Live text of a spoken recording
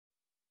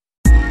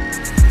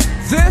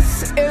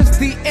This is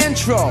the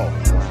intro.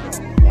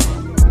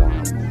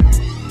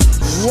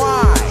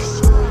 Why?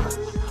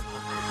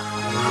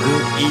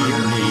 Good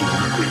evening,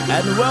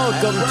 and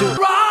welcome to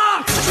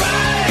Rock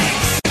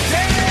Strikes!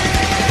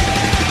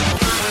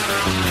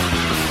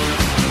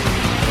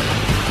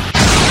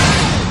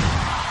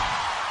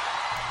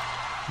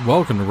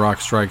 Welcome to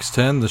Rock Strikes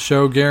 10, the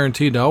show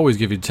guaranteed to always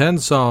give you 10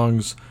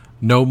 songs,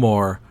 no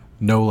more,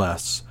 no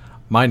less.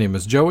 My name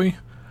is Joey.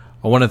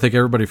 I want to thank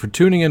everybody for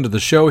tuning into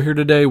the show here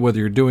today, whether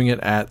you're doing it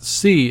at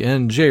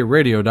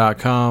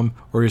cnjradio.com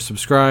or you're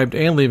subscribed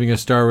and leaving a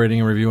star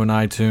rating and review on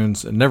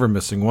iTunes and never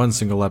missing one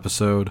single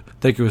episode.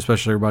 Thank you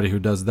especially everybody who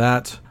does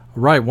that.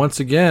 All right, once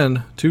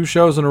again, 2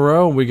 shows in a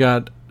row, we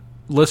got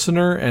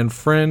listener and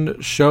friend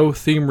show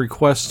theme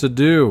requests to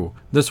do.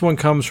 This one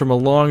comes from a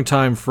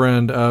longtime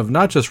friend of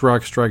not just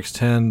Rock Strikes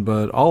 10,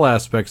 but all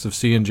aspects of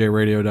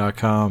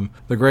cnjradio.com,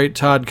 the great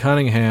Todd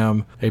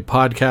Cunningham, a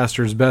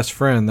podcaster's best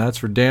friend, that's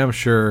for damn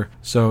sure.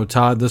 So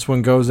Todd, this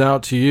one goes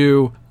out to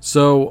you.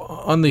 So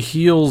on the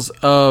heels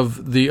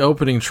of the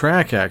opening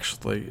track,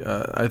 actually,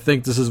 I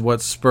think this is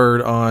what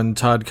spurred on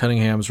Todd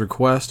Cunningham's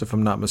request, if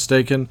I'm not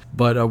mistaken,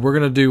 but we're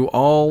going to do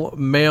all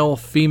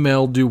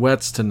male-female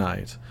duets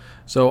tonight.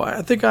 So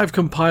I think I've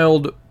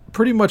compiled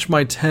pretty much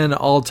my 10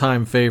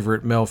 all-time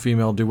favorite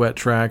male-female duet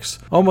tracks,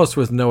 almost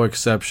with no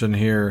exception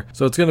here.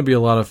 So it's going to be a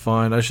lot of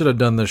fun. I should have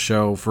done this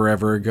show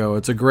forever ago.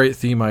 It's a great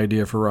theme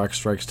idea for Rock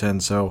Strikes 10,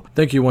 so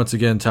thank you once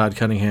again, Todd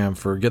Cunningham,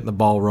 for getting the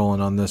ball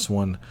rolling on this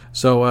one.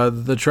 So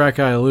the track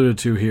I alluded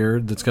to here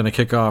that's going to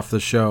kick off the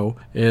show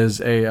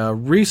is a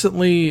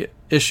recently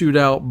issued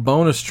out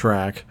bonus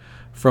track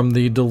from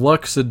the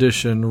deluxe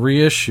edition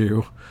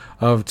reissue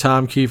of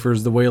Tom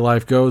Kiefer's The Way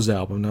Life Goes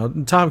album. Now,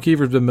 Tom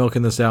Kiefer's been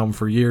milking this album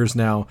for years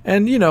now,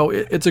 and, you know,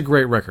 it's a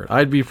great record.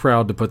 I'd be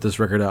proud to put this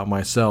record out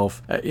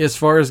myself. As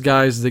far as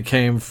guys that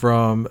came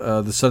from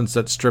the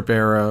Sunset Strip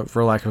era,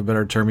 for lack of a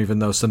better term, even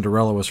though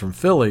Cinderella was from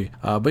Philly,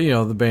 but, you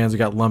know, the bands that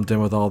got lumped in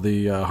with all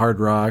the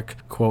hard rock,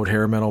 quote,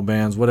 hair metal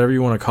bands, whatever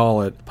you want to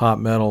call it, pop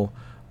metal,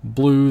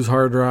 blues,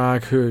 hard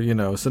rock, you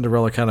know,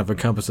 Cinderella kind of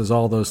encompasses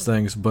all those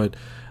things, but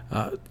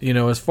you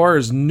know, as far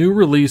as new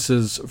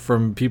releases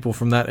from people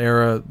from that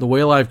era, The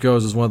Way Life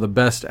Goes is one of the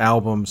best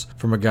albums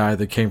from a guy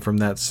that came from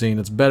that scene.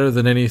 It's better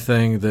than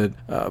anything that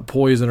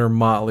Poison or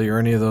Motley or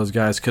any of those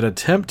guys could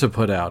attempt to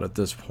put out at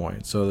this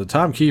point. So the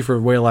Tom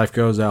Kiefer Way Life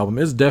Goes album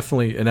is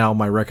definitely an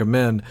album I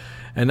recommend.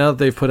 And now that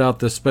they've put out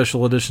this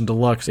special edition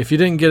deluxe, if you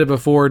didn't get it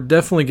before,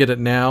 definitely get it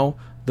now.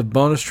 The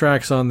bonus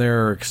tracks on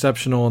there are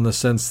exceptional in the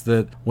sense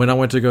that when I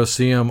went to go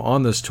see him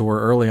on this tour,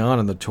 early on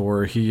in the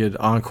tour, he had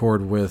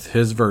encored with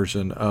his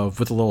version of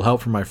With a Little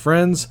Help from My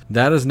Friends.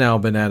 That has now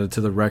been added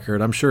to the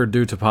record, I'm sure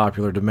due to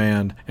popular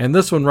demand. And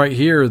this one right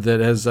here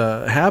that has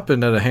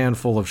happened at a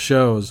handful of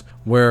shows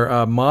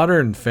where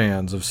modern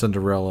fans of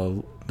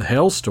Cinderella,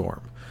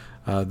 Hailstorm,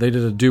 they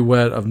did a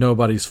duet of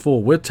Nobody's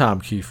Fool with Tom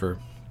Kiefer.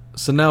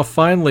 So now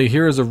finally,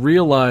 here is a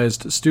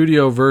realized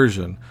studio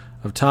version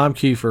of Tom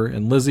Kiefer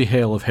and Lizzie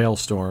Hale of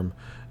Hailstorm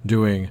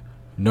doing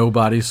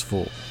Nobody's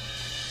Fool.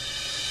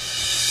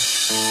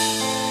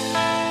 Nobody's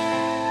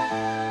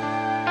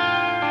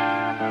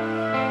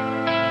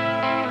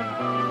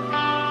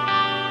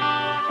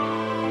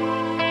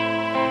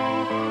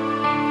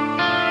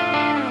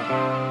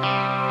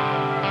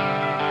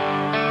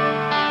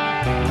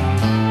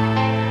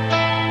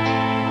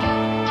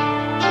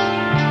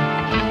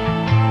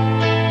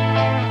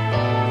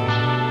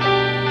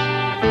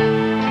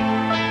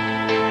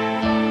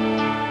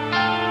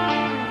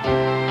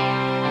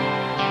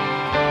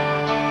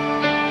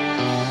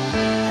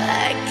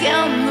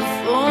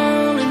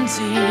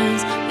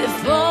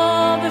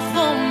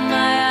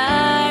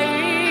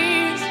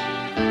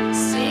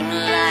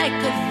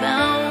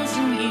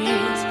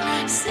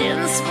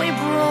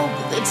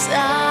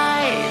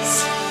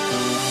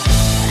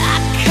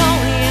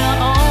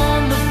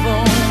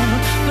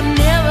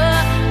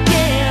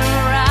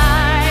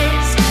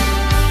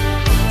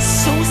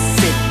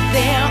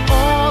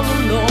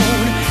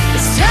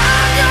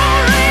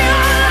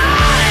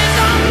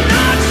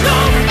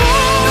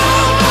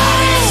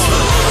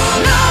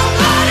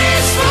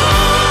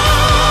fool.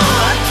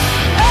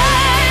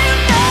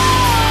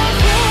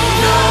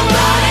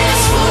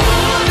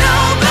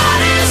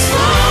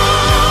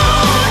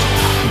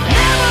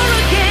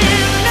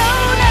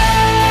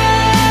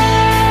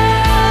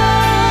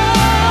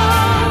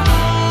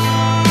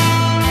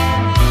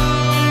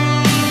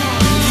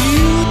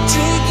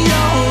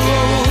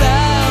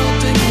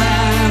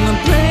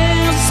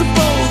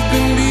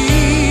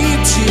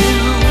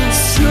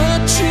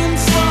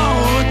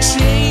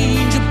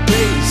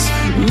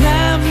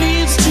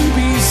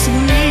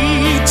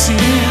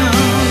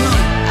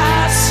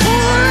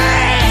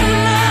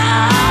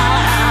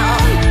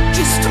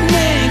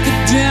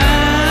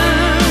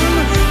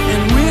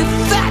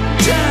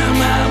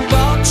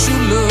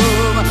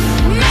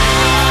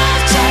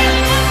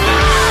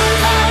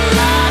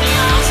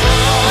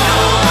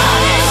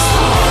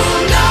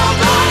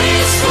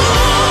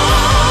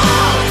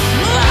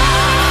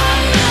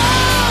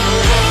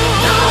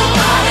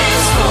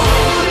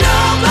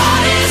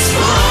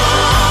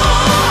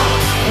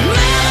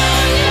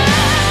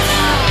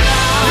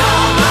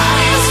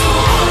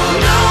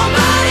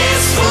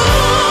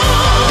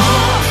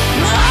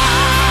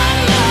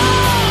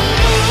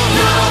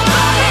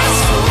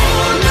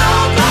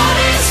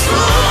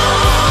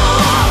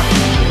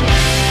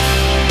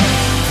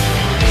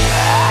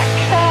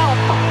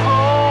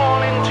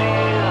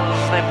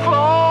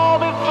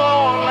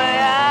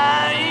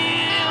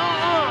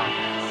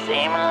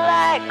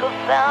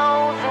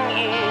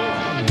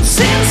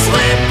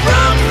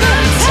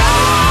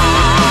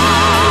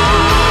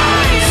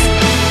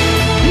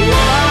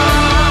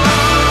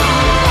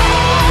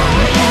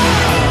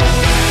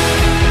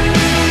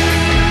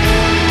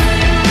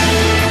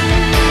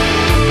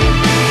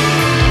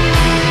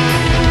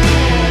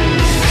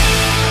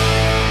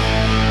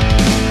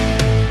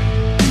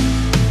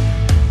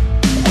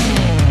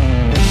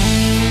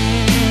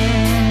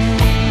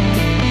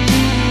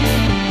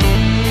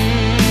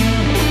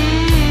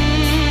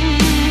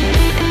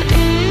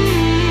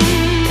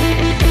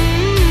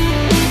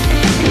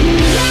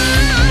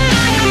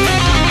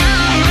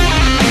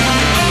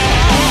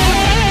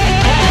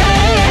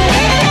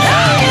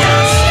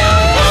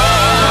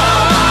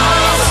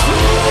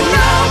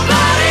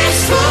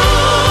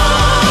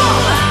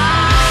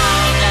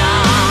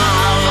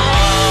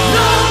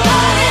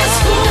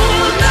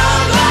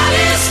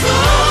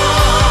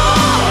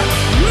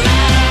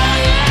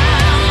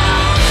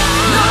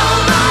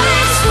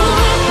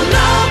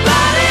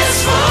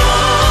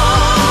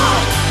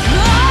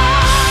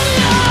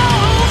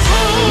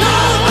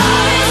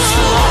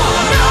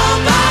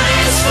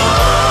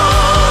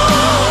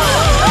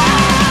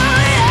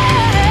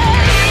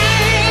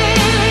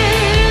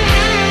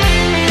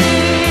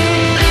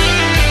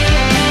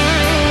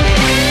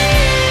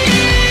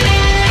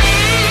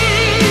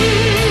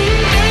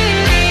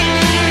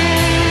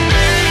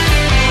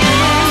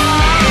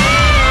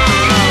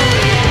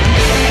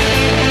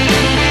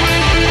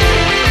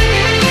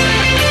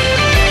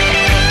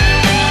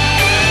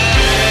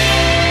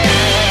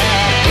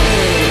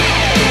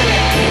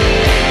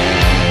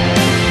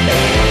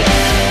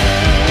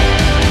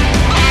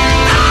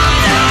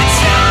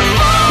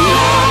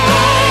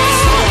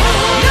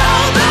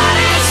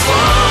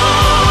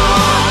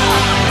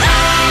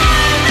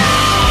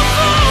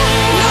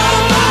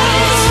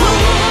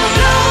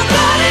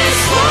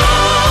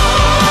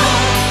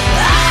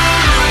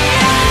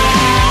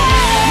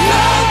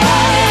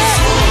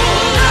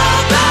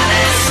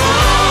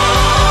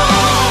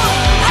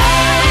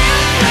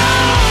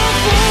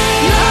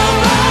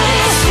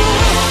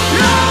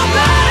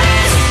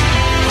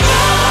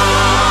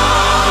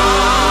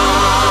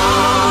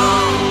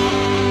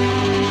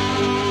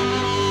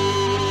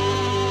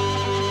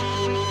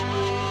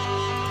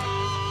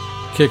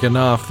 kicking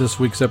off this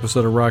week's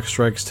episode of Rock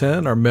Strikes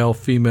 10, our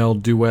male-female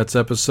duets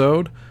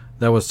episode.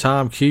 That was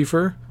Tom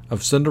Kiefer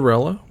of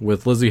Cinderella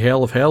with Lizzie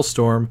Hale of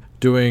Hailstorm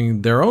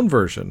doing their own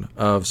version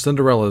of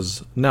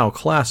Cinderella's now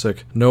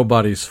classic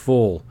Nobody's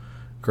Fool.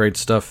 Great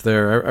stuff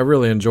there. I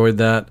really enjoyed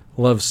that.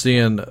 Love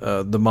seeing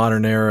the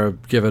modern era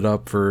give it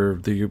up for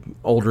the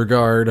older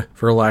guard,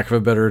 for lack of a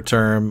better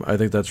term. I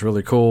think that's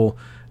really cool.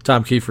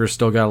 Tom Kiefer's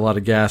still got a lot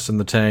of gas in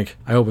the tank.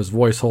 I hope his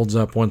voice holds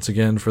up once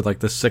again for like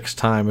the 6th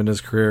time in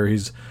his career.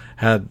 He's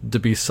had to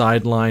be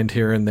sidelined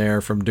here and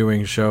there from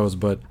doing shows,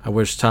 but I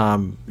wish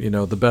Tom,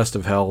 the best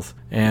of health.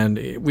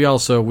 And we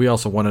also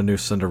want a new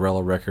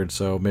Cinderella record,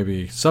 so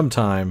maybe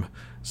sometime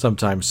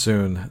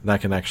soon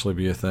that can actually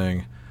be a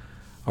thing.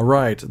 All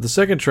right, the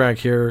second track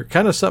here,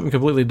 kind of something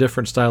completely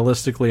different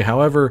stylistically.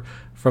 However,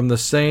 from the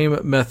same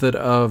method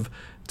of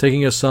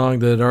taking a song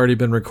that had already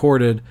been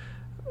recorded,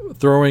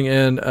 throwing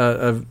in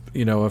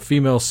a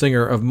female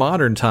singer of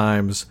modern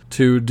times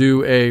to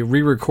do a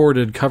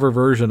re-recorded cover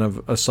version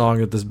of a song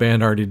that this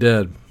band already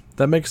did.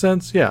 That makes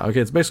sense? Yeah,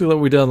 okay, it's basically what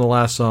we did on the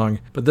last song,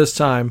 but this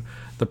time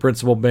the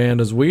principal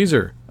band is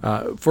Weezer.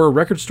 For a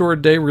Record Store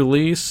Day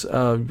release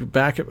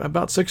back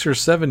about 6 or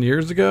 7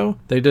 years ago,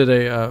 they did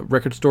a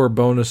Record Store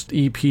bonus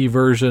EP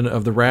version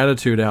of the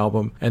Ratitude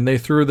album, and they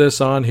threw this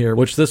on here,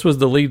 which this was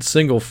the lead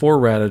single for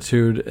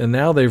Ratitude, and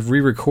now they've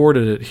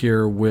re-recorded it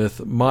here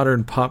with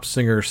modern pop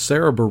singer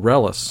Sarah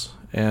Bareilles.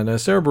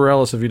 And Sarah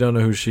Bareilles, if you don't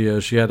know who she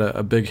is, she had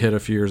a big hit a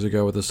few years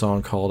ago with a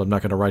song called I'm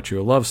Not Gonna Write You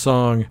a Love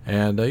Song,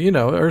 and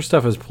her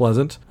stuff is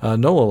pleasant.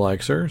 Nola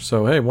likes her,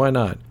 so hey, why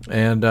not?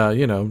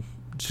 And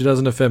she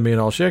doesn't offend me at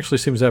all. She actually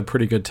seems to have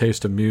pretty good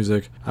taste of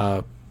music.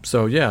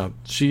 So yeah,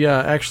 she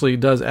actually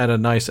does add a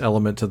nice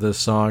element to this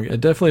song. It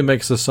definitely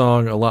makes the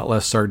song a lot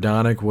less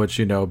sardonic, which,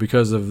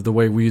 because of the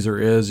way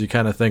Weezer is, you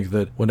kind of think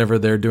that whenever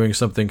they're doing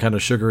something kind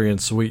of sugary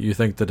and sweet, you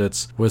think that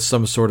it's with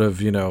some sort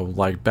of,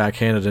 like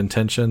backhanded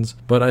intentions.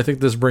 But I think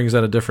this brings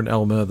out a different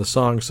element of the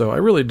song, so I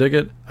really dig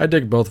it. I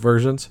dig both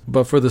versions.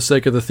 But for the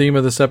sake of the theme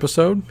of this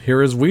episode,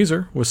 here is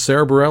Weezer with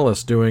Sarah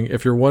Bareilles doing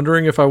If You're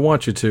Wondering If I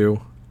Want You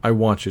To, I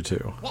Want You To.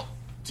 1,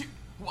 2,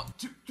 1,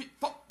 2, 3,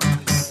 4.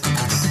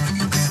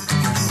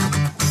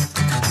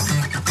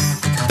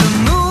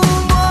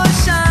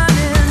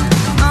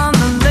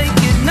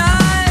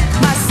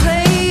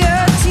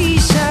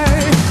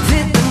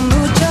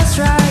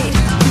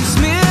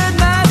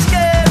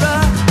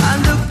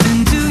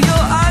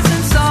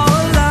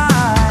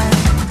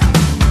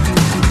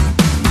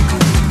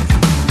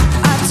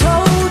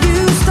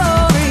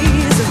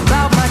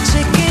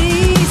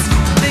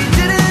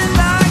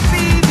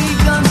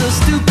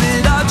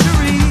 Stupid archery.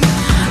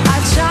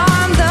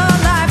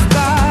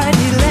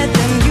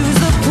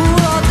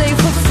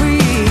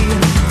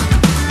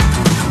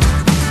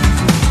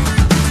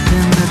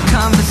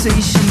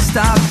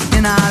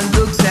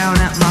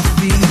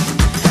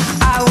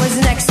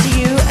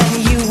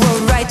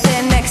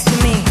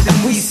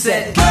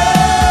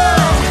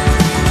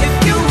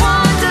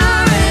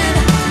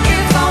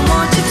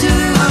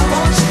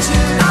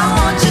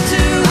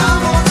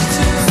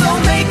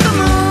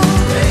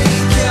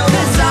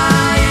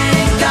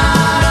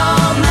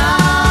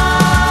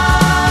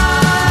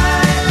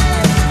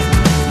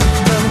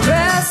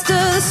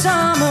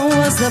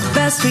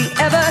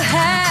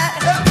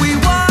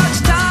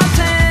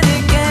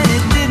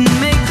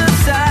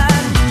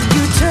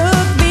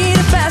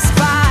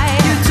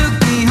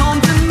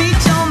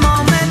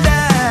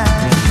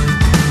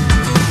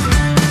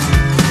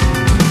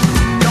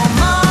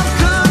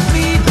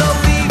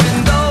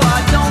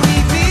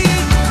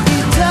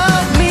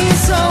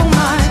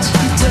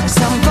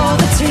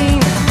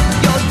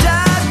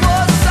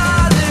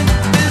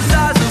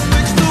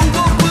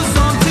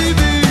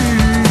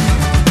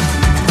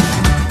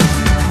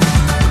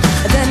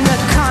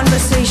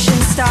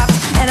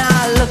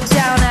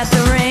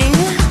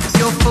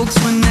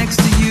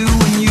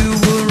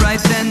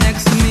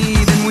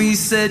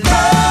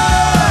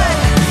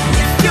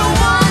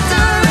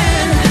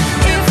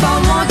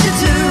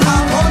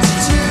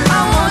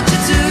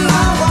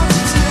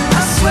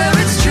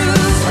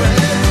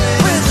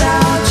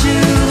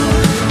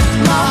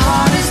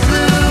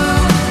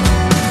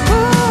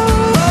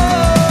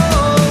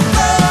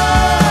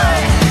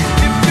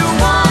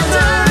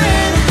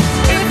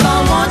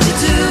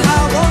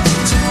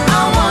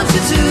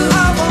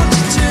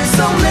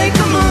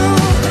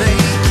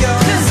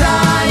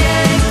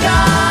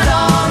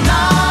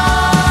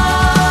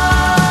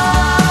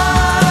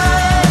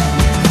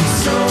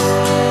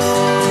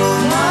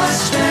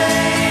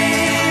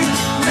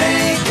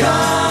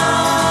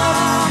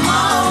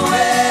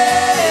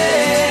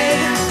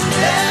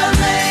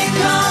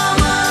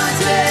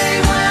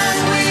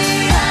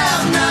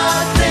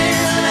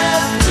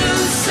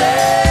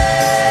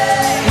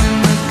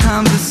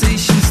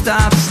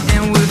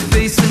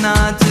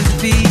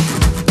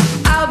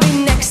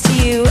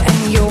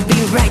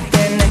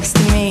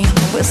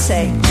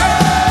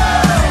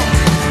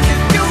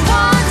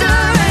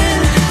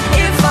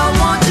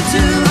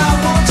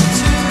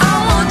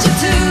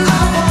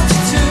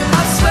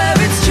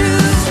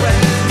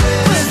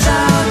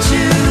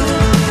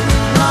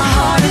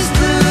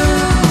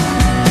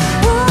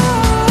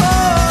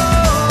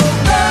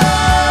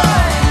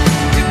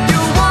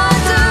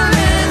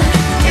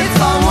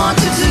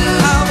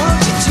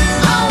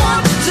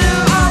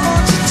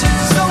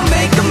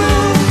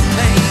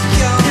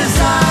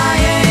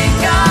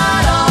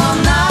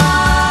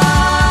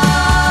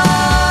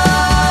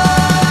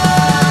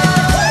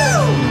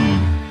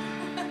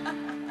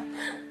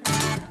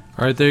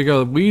 All right, there you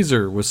go.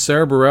 Weezer with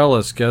Sarah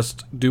Bareilles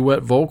guest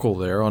duet vocal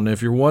there on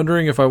If You're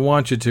Wondering If I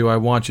Want You To, I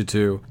Want You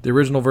To. The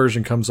original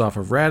version comes off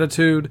of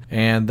Ratitude,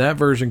 and that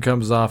version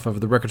comes off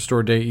of the Record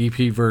Store Day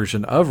EP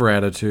version of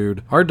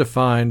Ratitude. Hard to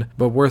find,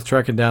 but worth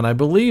tracking down. I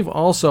believe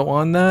also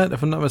on that,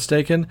 if I'm not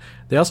mistaken,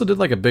 they also did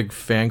like a big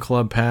fan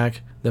club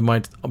pack that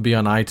might be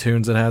on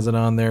iTunes that has it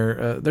on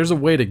there. There's a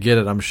way to get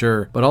it, I'm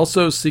sure. But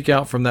also seek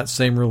out from that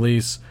same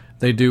release,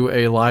 they do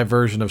a live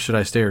version of Should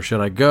I Stay or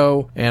Should I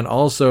Go? And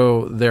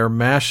also their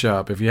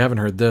mashup. If you haven't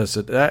heard this,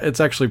 it's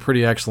actually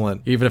pretty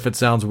excellent. Even if it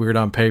sounds weird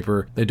on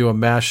paper, they do a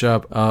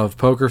mashup of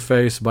Poker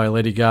Face by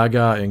Lady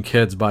Gaga and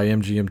Kids by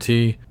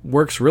MGMT.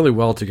 Works really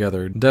well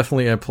together.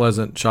 Definitely a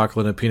pleasant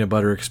chocolate and peanut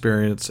butter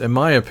experience, in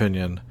my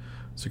opinion.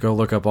 So go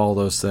look up all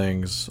those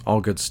things. All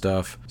good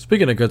stuff.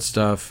 Speaking of good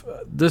stuff,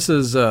 this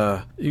is,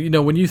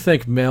 when you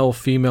think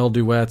male-female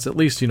duets, at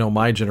least,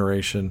 my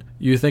generation,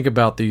 you think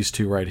about these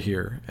two right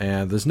here.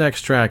 And this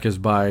next track is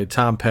by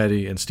Tom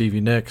Petty and Stevie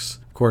Nicks.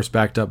 Of course,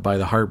 backed up by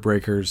the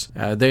Heartbreakers.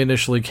 They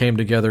initially came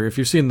together. If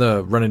you've seen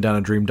the Running Down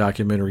a Dream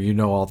documentary, you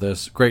know all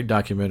this. Great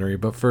documentary.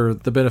 But for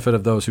the benefit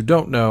of those who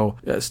don't know,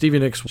 Stevie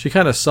Nicks, she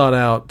kind of sought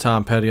out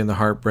Tom Petty and the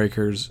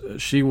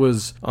Heartbreakers. She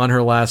was on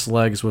her last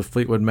legs with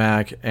Fleetwood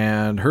Mac,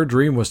 and her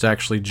dream was to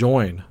actually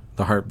join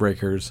the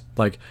Heartbreakers.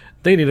 Like,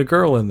 they need a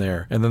girl in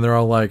there. And then they're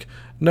all like,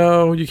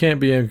 no, you can't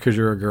be in because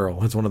you're a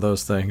girl. It's one of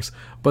those things.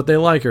 But they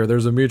like her.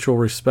 There's a mutual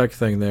respect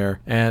thing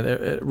there. And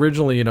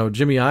originally,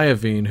 Jimmy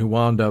Iovine, who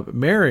wound up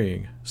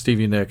marrying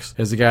Stevie Nicks,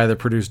 is the guy that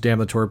produced Damn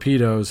the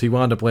Torpedoes. He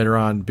wound up later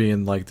on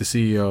being like the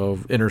CEO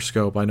of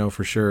Interscope, I know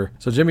for sure.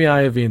 So Jimmy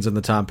Iovine's in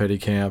the Tom Petty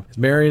camp. He's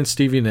marrying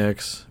Stevie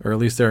Nicks, or at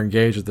least they're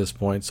engaged at this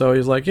point. So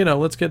he's like,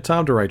 let's get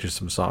Tom to write you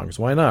some songs.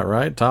 Why not,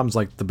 right? Tom's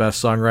like the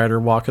best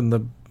songwriter walking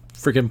the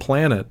freaking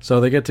planet. So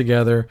they get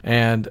together,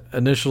 and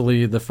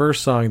initially the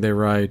first song they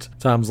write,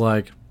 Tom's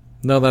like,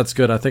 no, that's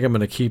good, I think I'm going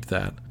to keep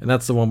that, and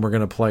that's the one we're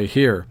going to play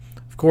here.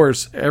 Of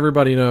course,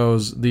 everybody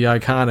knows the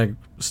iconic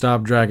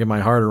Stop Dragging My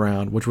Heart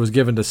Around, which was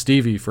given to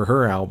Stevie for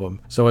her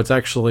album, so it's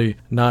actually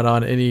not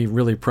on any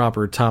really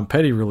proper Tom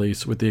Petty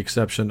release, with the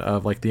exception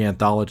of like the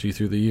Anthology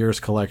Through the Years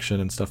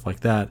collection and stuff like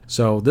that.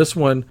 So this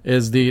one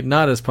is the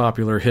not as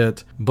popular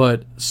hit,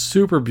 but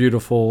super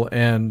beautiful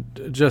and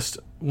just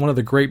one of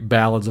the great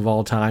ballads of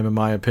all time, in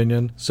my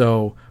opinion.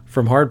 So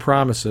from Hard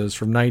Promises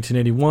from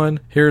 1981,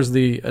 here's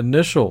the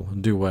initial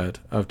duet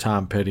of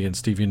Tom Petty and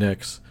Stevie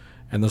Nicks,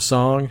 and the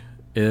song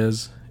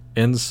is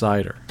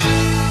Insider. You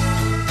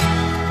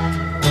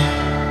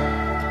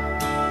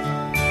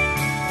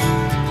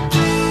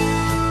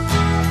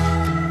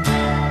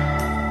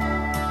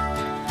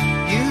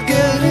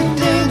got a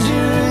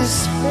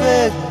dangerous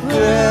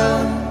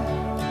background,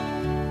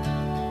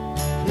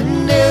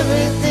 and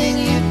everything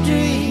you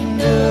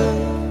dreamed of.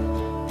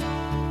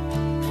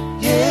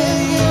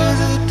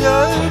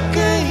 Dark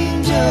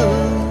angel,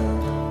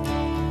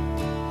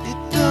 it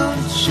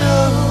don't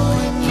show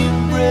when you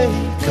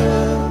break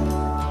up.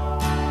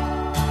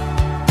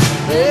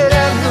 But I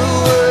know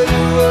what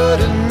you ought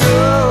to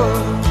know.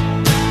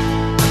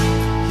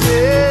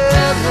 Yeah,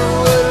 I know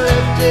what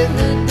left in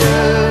the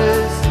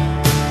dust.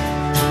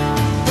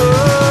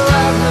 Oh,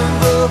 I'm a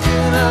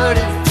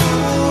broken-hearted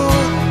fool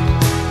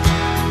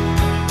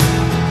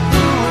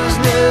who was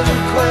never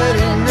quite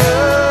enough.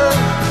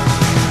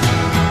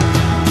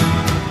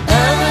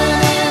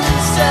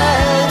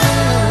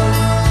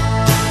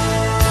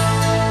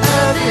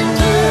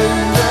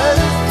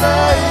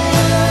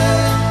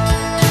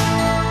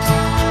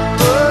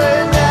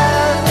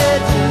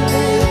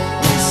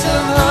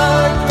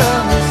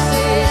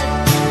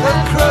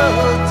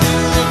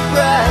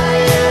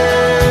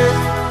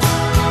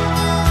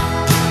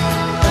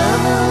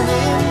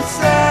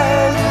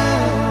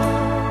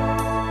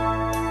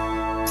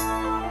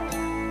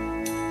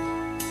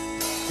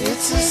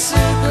 It's a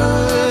circle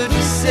of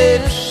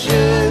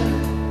deception.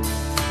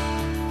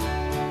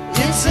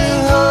 It's a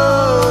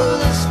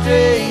hole of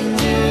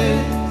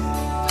strangers.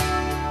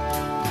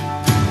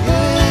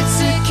 It's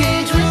a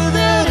cage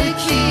without a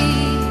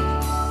key.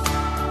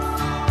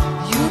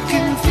 You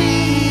can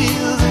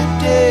feel the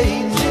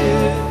danger.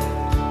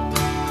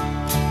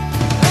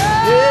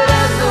 But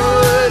I know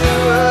what you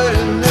ought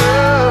to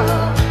know.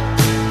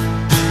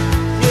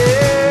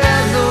 Yeah, I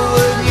know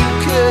what you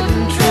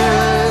couldn't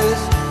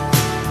trust.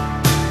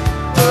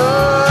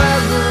 Oh,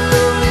 I'm the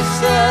lonely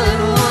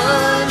silent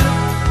one.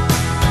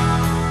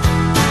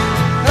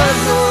 I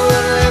know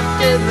what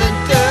left in the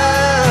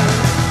dust.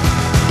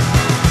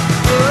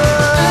 Oh,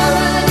 I'm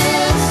an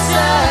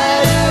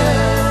insider.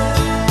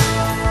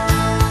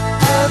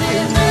 I've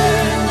been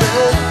burned by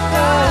the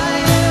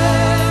fire.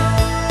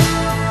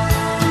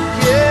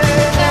 Yeah,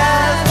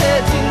 I've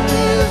had to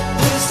live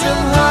with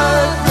some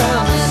hard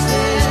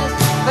promises.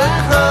 I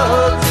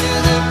crawled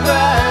through the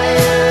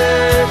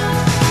briar.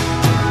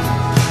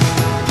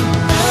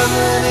 I'm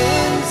an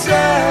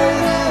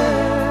insider.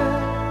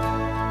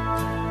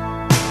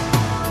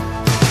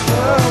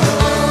 Oh,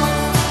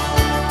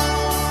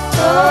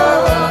 oh,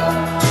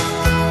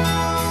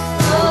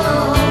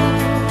 oh,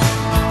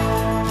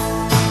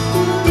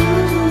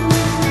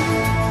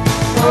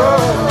 oh.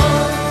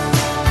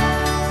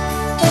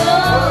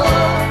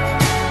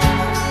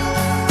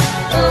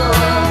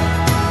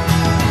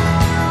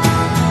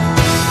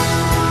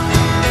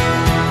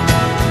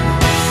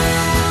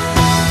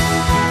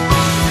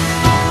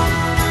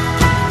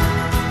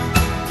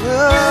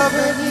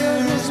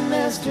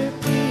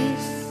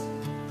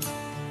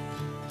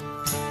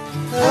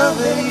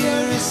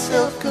 failure is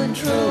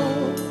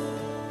self-control.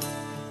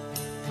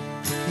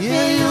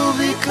 Yeah, you'll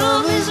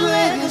become his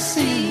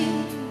legacy.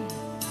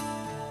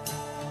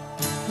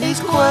 His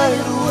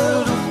quiet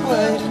world of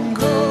white and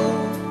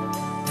gold.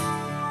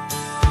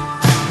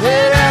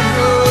 And I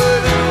know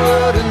what I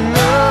want to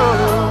know.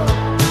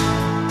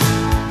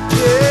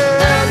 Yeah,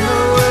 I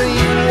know why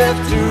you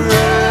left to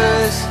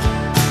rust.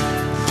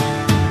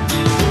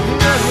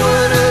 Not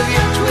one of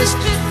your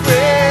twisted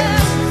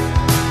friends.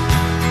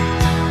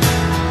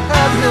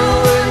 I know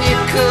when you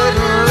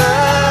couldn't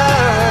love.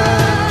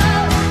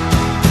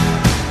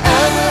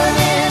 I'm an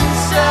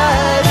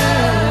insider.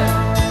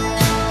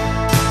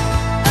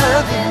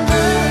 I've been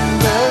burned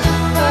by the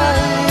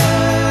fire.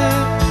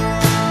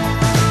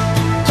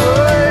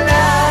 Oh, and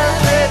I'd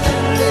rather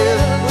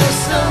live with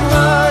some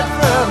hard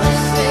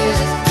promises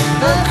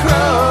than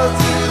crawl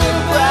through the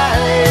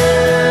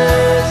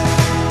briars.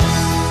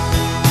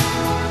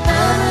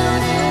 I'm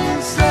an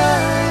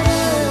insider.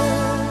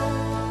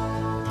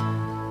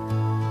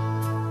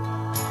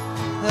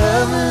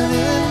 I'm an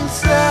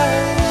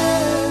insider.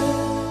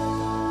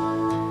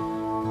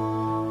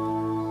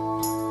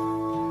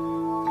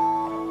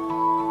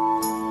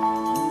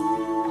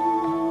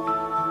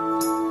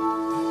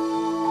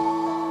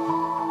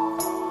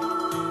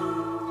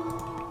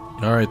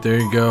 All right, there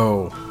you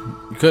go.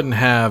 You couldn't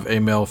have a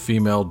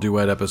male-female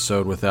duet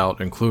episode without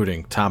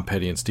including Tom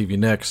Petty and Stevie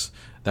Nicks.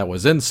 That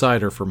was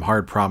Insider from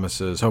Hard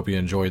Promises. Hope you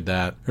enjoyed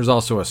that. There's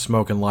also a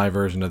Smokin' Live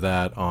version of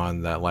that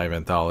on that live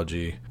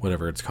anthology,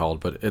 whatever it's called,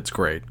 but it's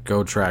great.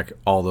 Go track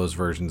all those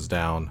versions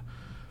down.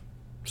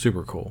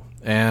 Super cool.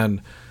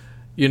 And,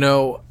 you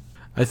know,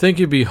 I think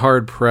you'd be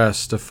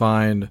hard-pressed to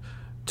find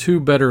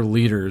two better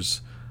leaders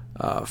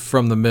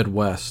from the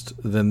Midwest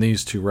than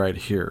these two right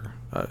here.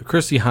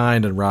 Chrissie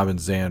Hynde and Robin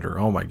Zander.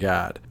 Oh my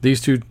God. These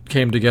two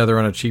came together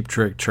on a Cheap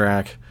Trick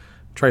track.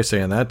 Try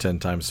saying that 10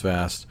 times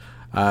fast.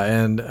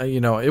 You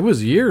know, it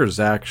was years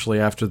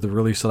actually after the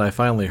release that I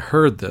finally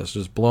heard this.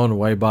 Just blown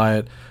away by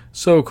it.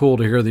 So cool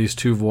to hear these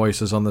two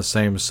voices on the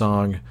same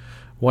song.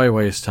 Why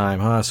waste time,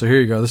 huh? So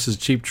here you go. This is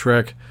Cheap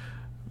Trick,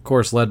 of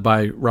course, led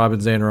by Robin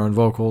Zander on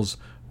vocals,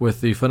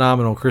 with the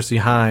phenomenal Chrissie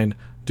Hynde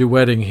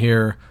duetting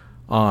here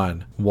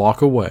on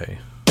Walk Away.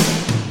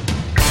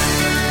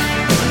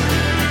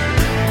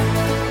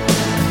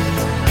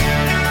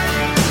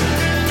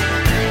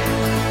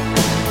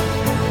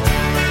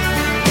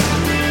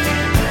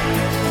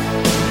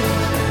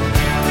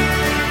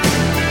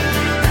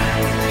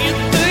 You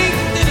think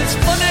that it's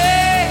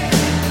funny?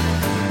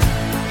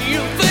 You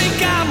think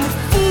I'm a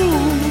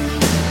fool?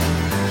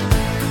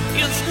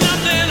 It's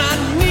nothing I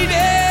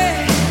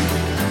needed,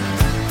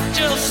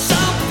 just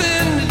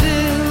something to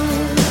do.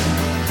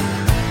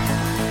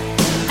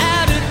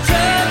 Out of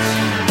touch.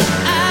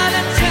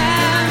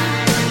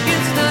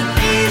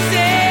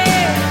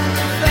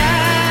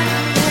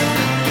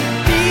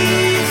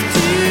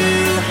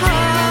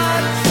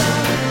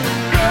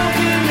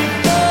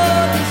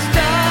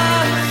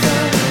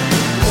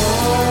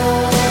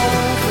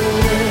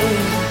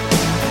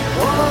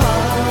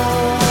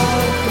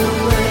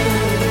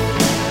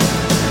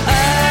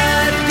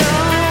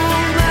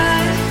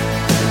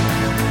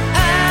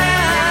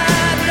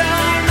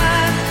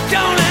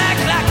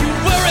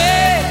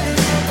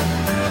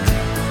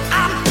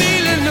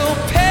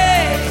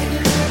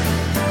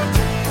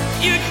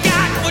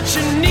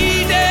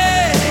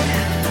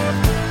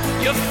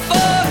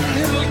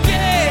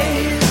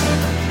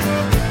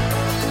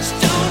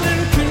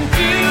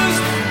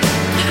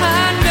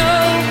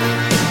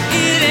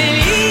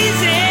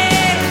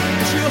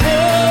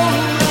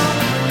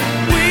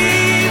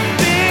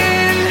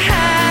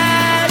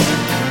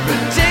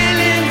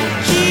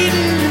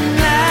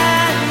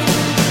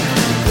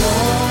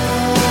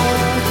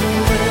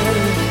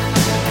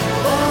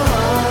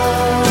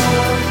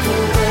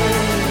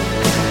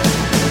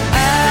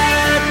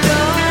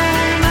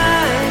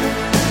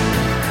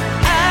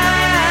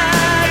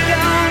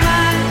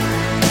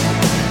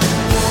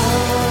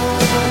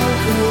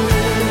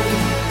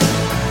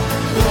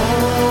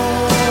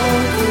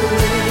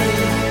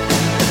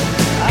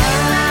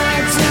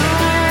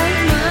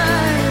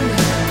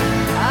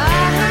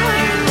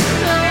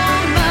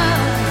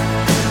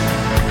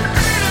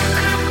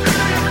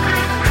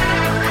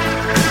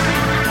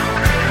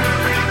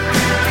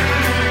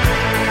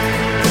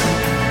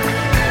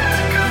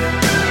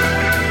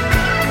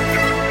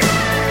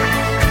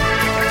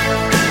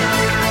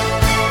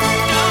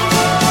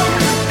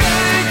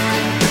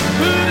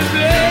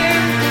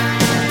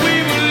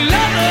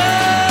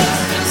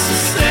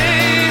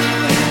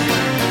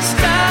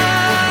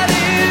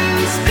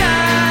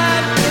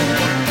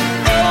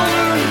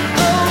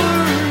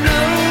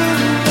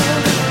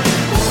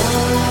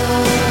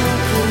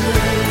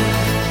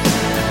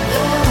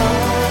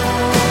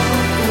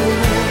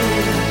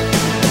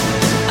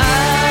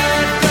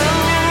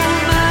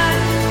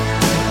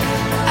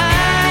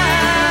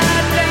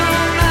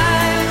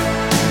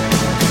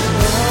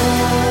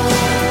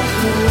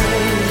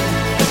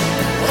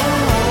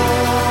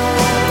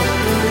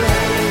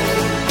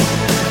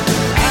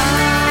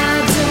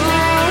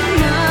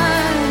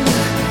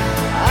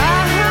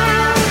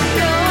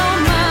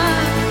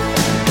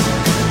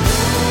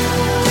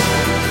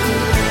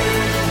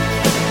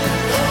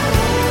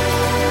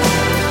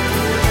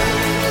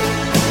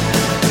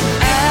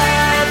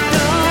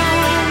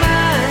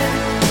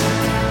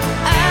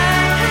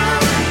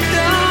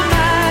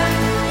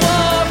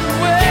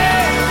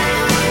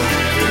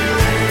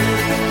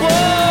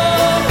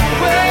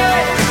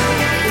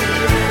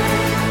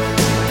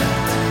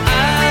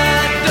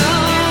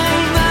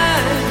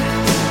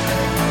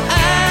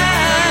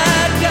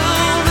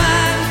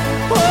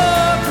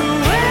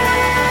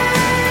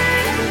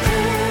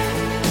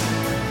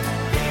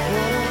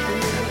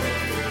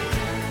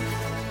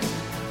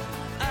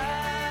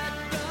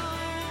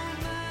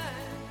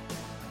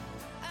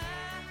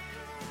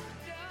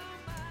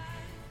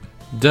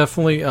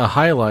 Definitely a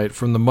highlight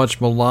from the much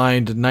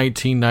maligned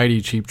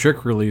 1990 Cheap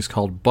Trick release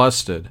called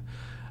Busted.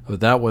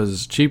 That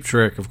was Cheap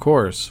Trick, of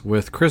course,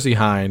 with Chrissy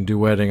Hine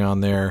duetting on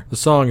there. The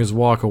song is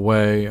Walk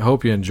Away. I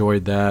hope you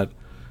enjoyed that.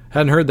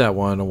 Hadn't heard that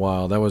one in a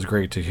while. That was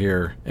great to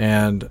hear.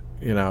 And,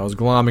 I was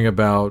glomming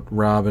about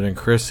Robin and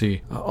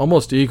Chrissy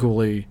almost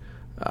equally.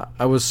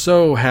 I was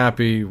so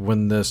happy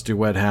when this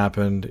duet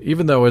happened,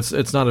 even though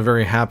it's not a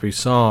very happy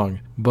song,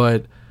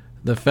 but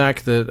the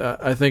fact that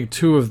I think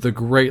two of the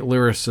great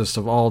lyricists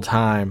of all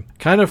time,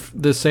 kind of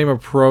the same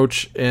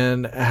approach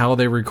in how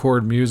they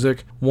record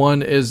music.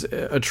 One is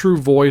a true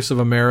voice of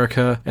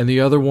America, and the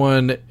other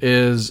one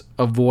is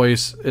a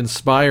voice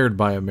inspired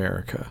by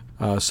America.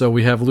 So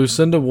we have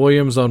Lucinda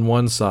Williams on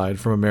one side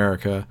from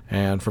America,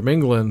 and from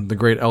England, the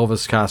great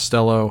Elvis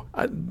Costello.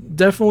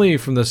 Definitely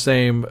from the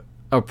same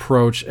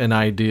approach and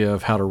idea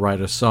of how to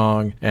write a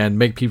song and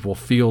make people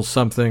feel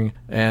something,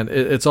 and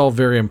it's all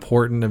very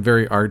important and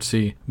very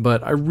artsy,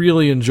 but I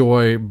really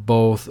enjoy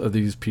both of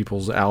these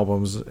people's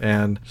albums,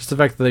 and just the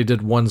fact that they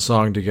did one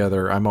song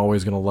together, I'm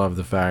always going to love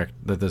the fact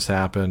that this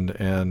happened,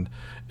 and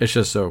it's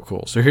just so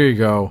cool. So here you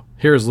go.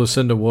 Here's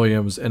Lucinda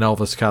Williams and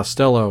Elvis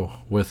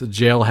Costello with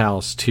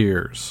Jailhouse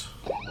Tears.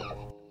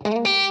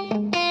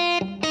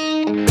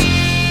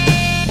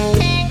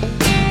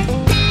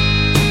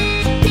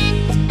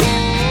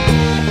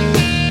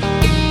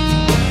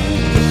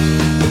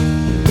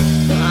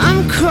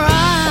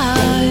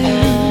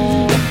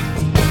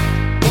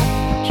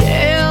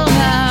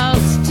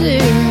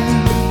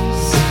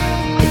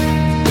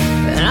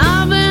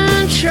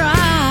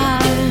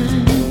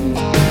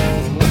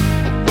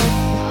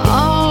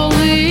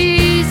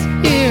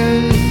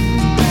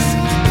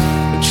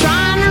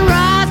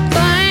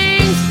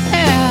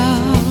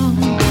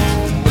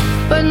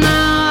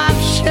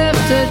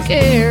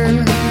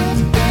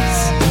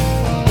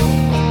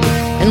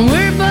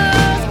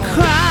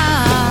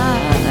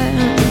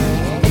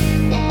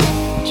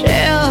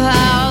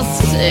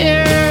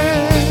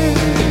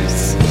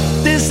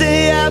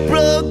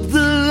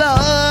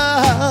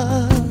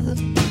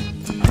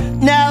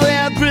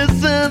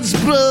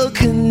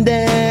 Broken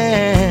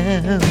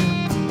down,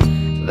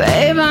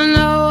 babe, I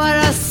know what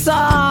I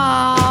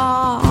saw.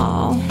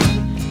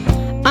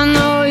 I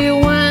know you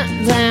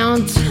went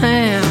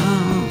downtown.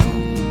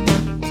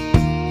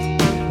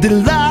 They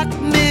locked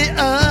me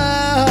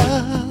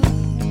up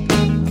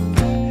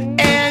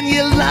and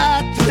you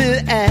locked me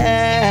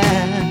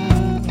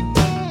out.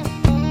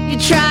 You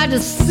tried to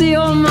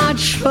steal my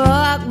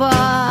truck,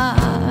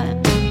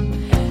 but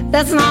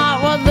that's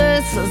not what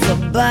this is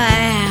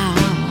about.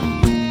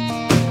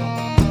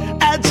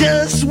 I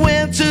just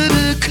went to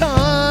the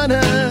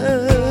corner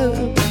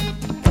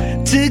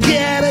to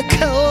get a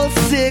cold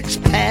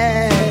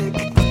six-pack.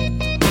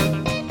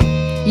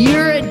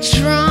 You're a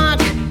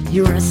drunk,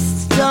 you're a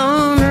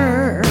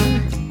stoner.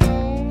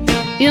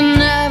 You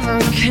never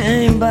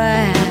came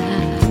back.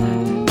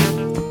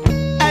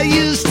 I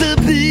used to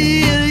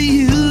be a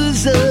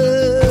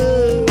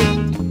user.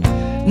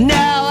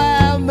 Now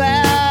I'm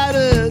out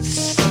of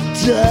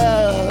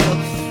stuff.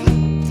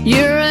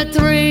 You're a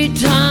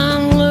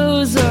three-time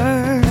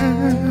loser.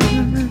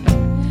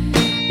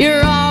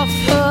 You're all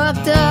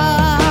fucked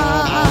up,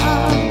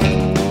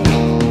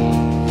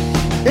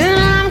 and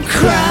I'm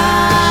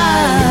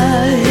crying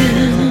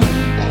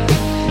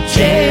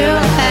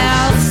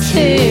jailhouse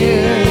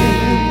tears,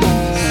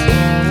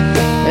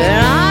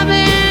 and I've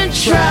been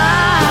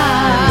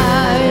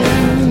trying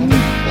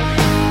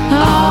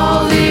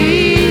all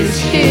these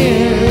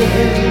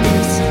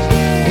years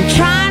and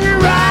trying to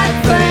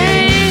write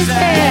things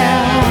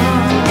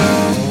down,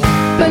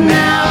 but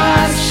now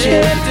I've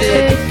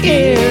shifted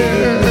gears.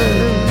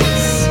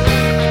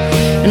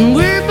 And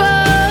we're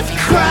both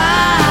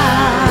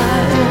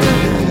crying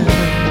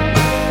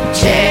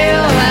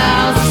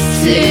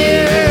jailhouse tears.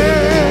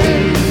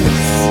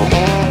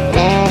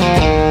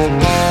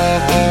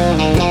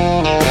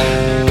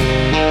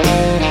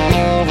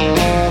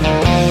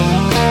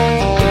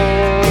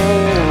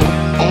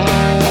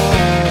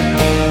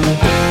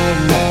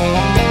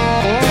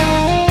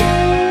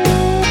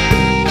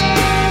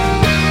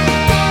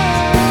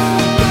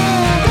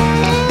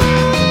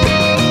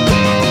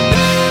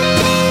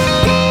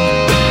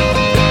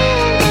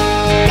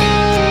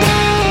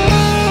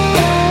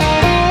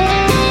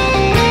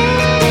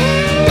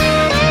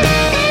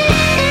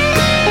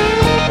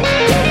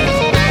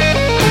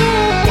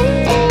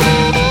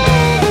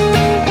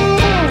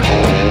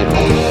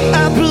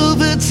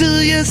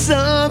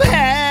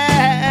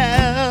 Somehow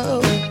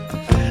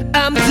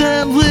I'm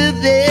done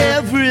with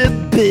every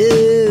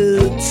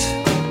bit.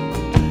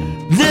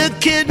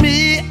 Look at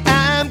me,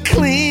 I'm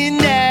clean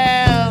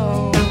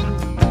now.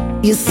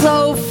 You're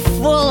so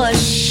full of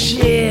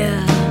shit.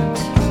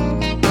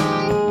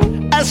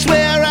 I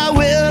swear I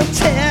will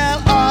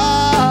tell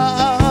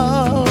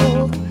all.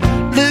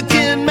 Look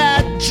in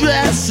my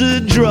dresser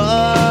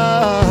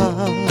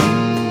drawer.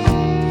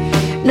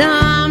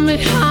 Now I'm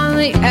behind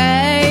the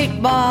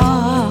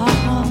 8-ball,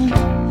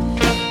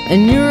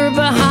 and you're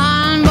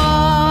behind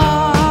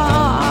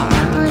bars,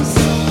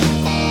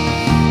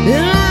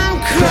 and I'm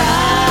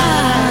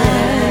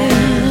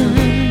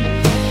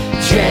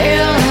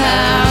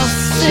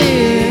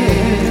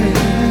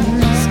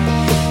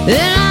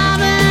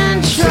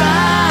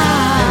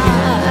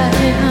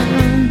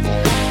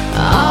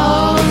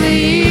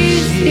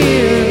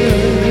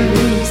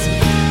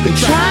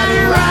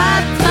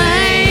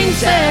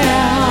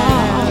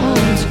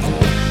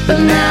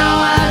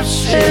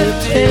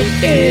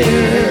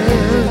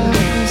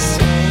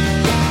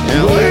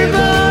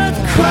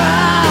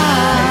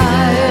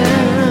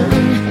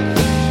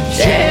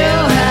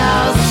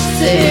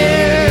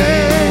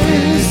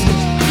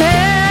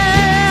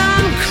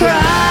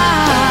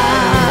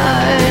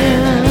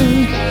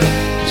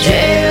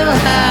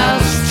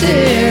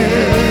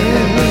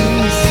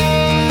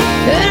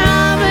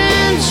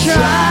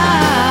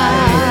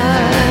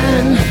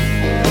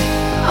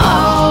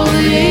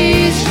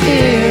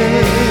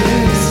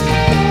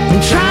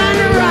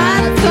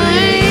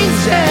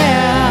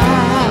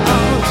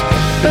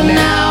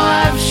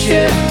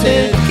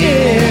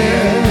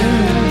again.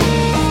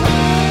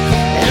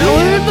 And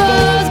we're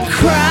both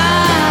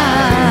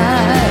crying,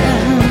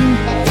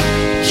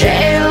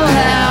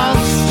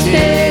 jailhouse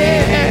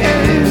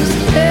tears.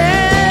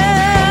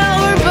 Yeah,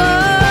 we're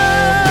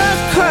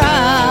both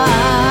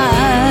crying,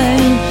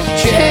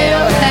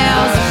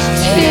 jailhouse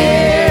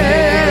tears.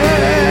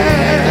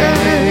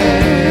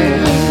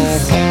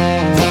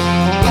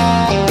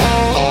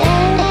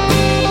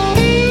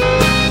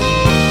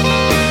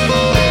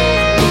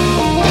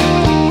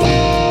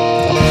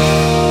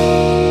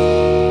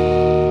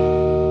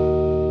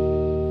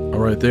 All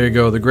right, there you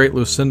go. The great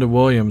Lucinda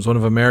Williams, one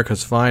of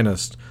America's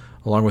finest,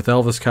 along with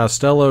Elvis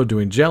Costello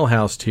doing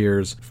Jailhouse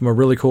Tears from a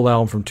really cool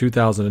album from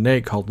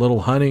 2008 called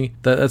Little Honey.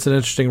 That's an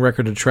interesting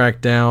record to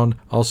track down.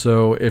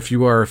 Also, if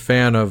you are a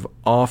fan of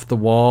Off the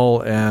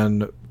Wall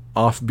and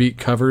offbeat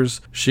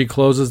covers, she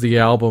closes the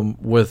album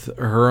with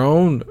her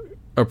own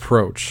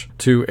approach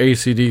to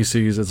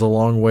AC/DC's It's a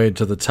Long Way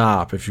to the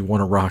Top if you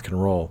want to rock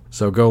and roll.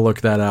 So go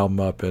look that album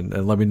up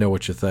and let me know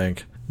what you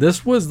think.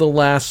 This was the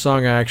last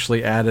song I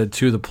actually added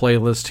to the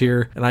playlist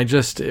here, and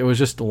it was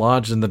just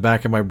lodged in the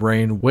back of my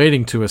brain,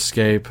 waiting to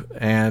escape,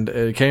 and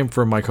it came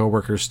from my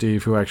coworker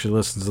Steve, who actually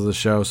listens to the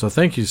show, so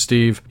thank you,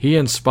 Steve. He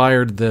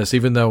inspired this,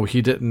 even though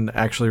he didn't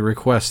actually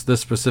request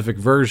this specific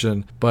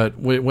version, but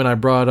when I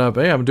brought up,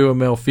 hey, I'm doing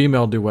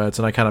male-female duets,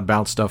 and I kind of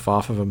bounce stuff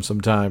off of him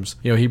sometimes,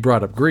 he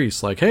brought up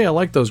Grease, like, hey, I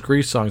like those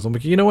Grease songs. I'm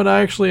like, you know what,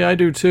 I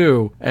do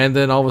too, and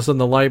then all of a sudden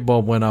the light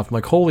bulb went off. I'm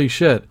like, holy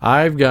shit,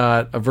 I've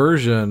got a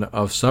version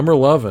of Summer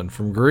Lovin'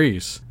 from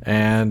Grease,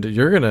 and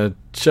you're gonna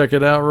check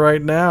it out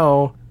right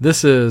now.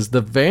 This is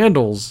the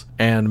Vandals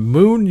and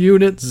Moon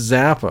Unit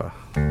Zappa.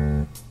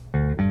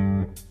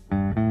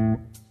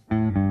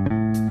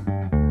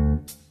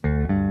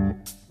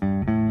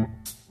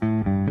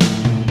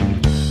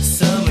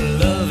 Summer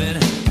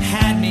loving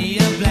had me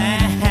a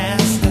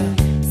blast.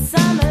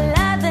 Summer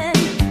loving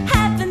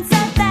happened so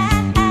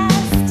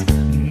fast.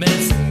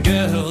 Met some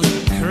girls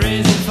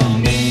crazy for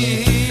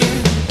me.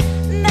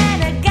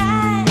 Met a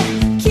guy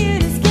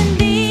cute as can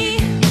be.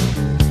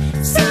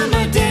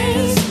 Summer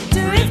days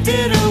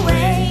Drifted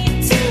away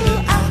to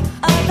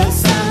other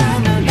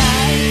summer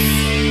nights.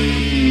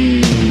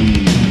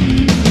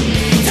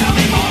 Tell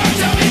me more,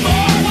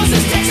 was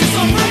this Texas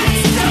or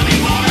France? Tell me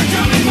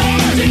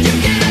more, did you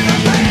get it or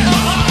bad?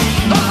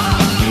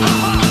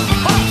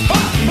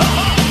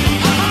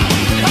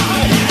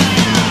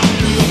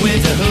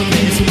 Went to her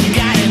place,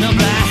 got in a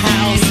black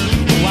house,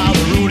 while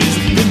the roadies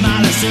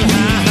demolished her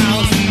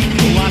house.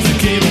 Watched the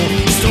cable,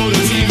 stole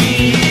the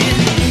TV.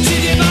 She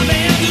did my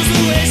band just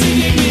the way she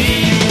did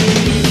me.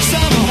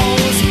 Summer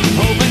hoes,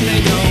 hoping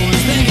they goes,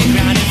 then get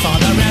grounded for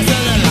the rest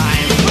of their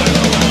life.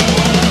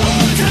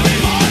 Tell me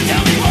more,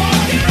 get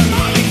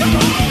remind me, come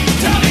on.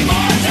 Tell me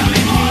more, come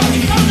on.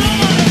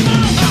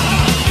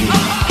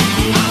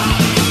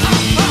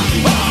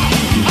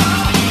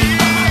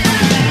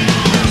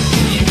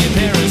 In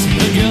Paris,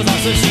 the girls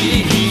are so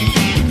chic.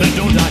 They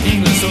don't talk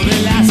English, so they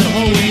last the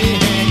whole week.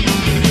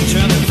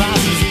 German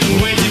bosses,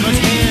 way too much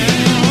hair.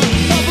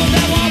 Don't put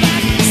that wall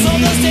back, so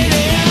they'll stay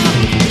there.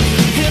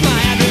 Hit my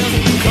address,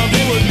 come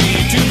be with me.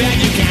 Too bad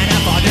you can't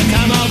afford to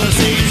come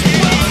overseas.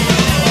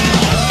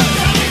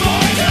 Tell me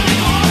more,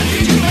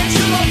 did you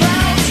mention my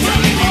vows? Tell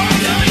me more,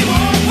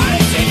 what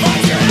is it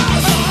like your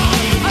house?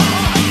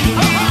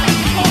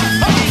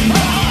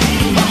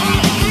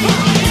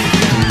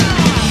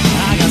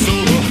 I got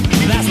sober,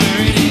 last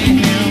married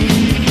him.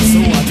 So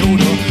I told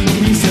her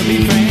we should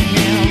be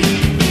friends.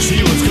 She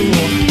was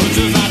cool, but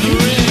just like the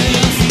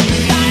rest.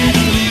 I had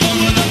to leave her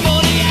with a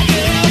phony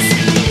address.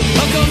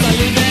 Of course I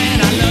live there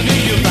and I love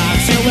you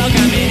box. You're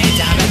welcome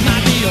anytime at my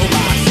P.O.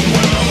 box.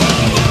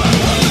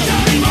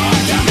 Tell me more,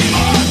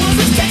 was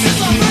this Texas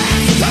or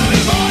France? Tell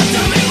me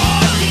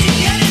more, did you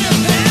get it or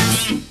bad?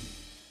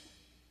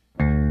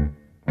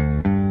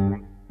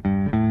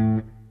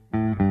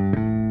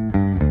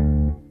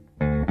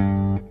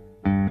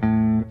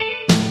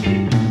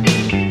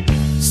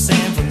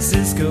 San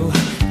Francisco,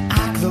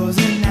 I close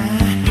at night.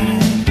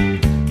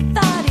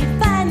 Thought he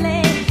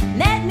finally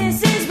let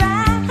Mrs.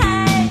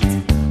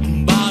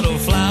 Right. Bottle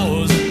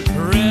flowers,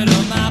 red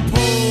on my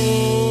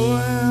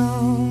poem.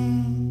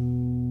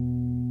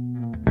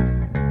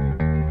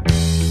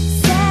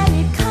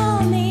 Sally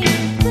called me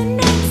the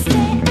next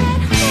day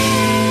at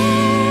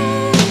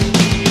home.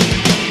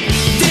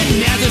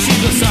 Didn't have to shoot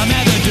the some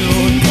other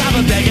dude. Grab a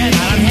bag and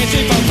out on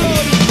handshake for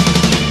food.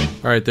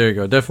 All right, there you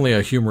go. Definitely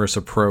a humorous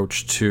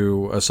approach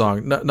to a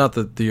song. Not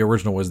that the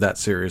original was that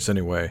serious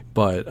anyway,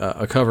 but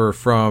a cover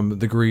from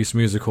the Grease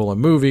musical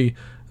and movie.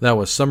 That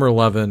was Summer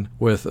Lovin'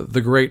 with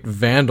the great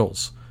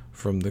Vandals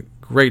from the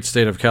great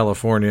state of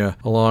California,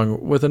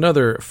 along with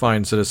another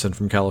fine citizen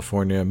from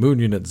California, Moon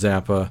Unit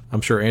Zappa.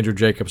 I'm sure Andrew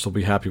Jacobs will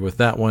be happy with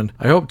that one.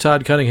 I hope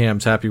Todd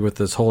Cunningham's happy with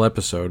this whole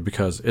episode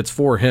because it's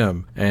for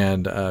him.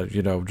 And,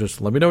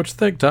 just let me know what you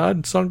think,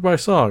 Todd, song by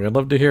song. I'd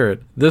love to hear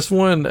it. This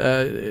one,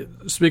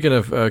 speaking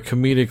of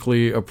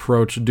comedically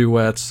approached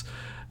duets,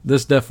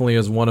 This definitely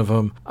is one of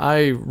them.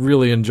 I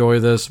really enjoy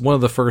this. One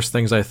of the first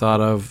things I thought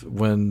of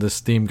when this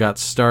theme got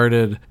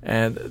started,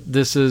 and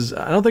this is,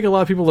 I don't think a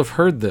lot of people have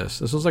heard this.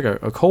 This was like a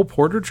Cole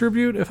Porter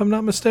tribute, if I'm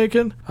not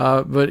mistaken.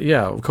 But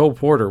yeah, Cole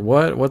Porter,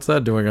 what's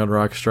that doing on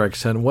Rock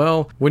Strikes 10?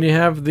 Well, when you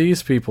have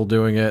these people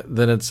doing it,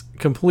 then it's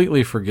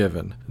completely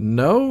forgiven.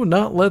 No,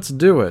 not Let's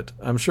Do It.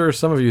 I'm sure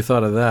some of you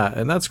thought of that,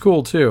 and that's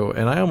cool too,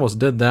 and I almost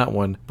did that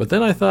one, but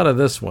then I thought of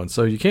this one.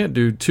 So you can't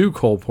do 2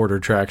 Cole Porter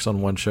tracks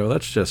on one show.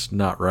 That's just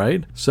not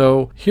right.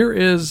 So here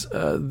is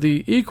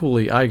the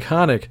equally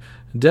iconic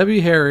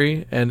Debbie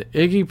Harry and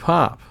Iggy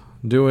Pop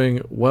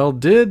doing Well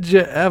Did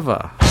Ya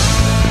Ever?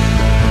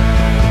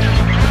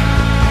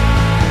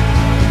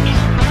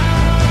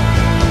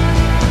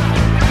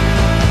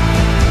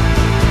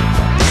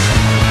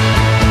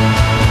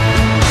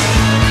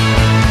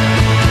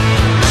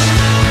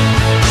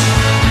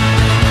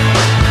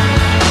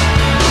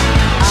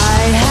 I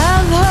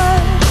have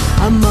heard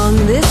among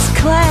this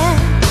clan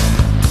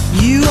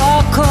you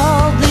are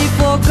called the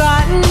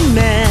forgotten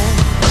man.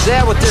 Is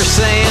that what they're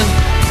saying?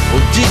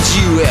 Or did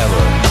you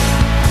ever?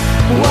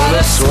 What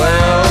a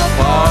swell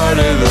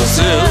party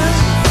this is.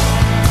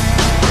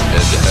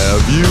 And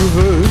have you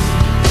heard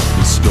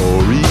the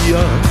story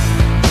of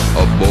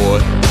a boy,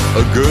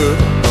 a girl,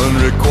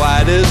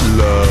 unrequited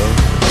love?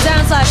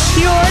 Sounds like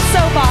pure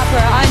soap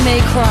opera. I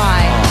may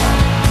cry.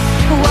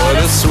 What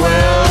a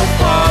swell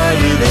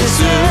party this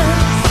is.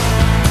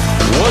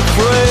 What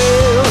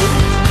thrills,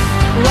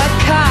 What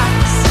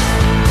cocks,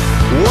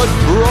 what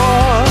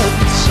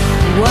broads,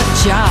 what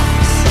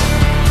jocks.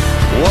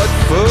 what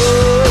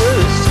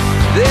furs.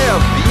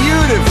 They're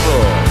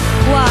beautiful.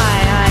 Why,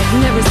 I've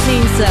never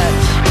seen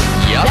such.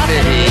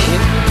 Yuppity.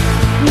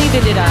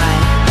 Neither did I.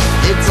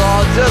 It's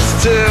all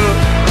just too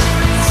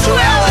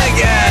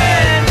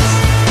swelligans.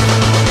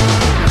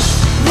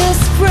 This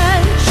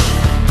French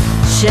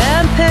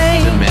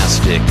champagne,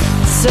 Domestic.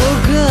 so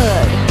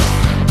good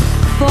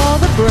for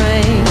the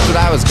brain. That's what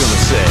I was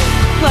gonna say.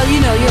 Well,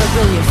 you know, you're a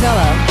brilliant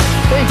fellow.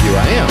 Thank you,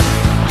 I am.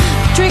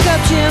 Drink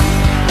up, Jim.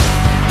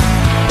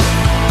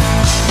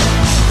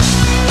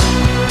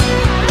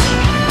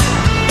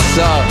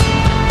 So,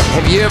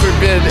 have you ever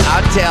been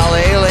out to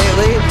LA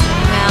lately?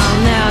 Well,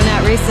 no,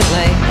 not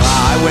recently.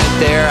 Wow, I went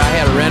there. I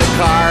had to rent a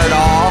car and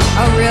all.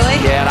 Oh, really?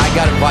 Yeah, and I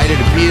got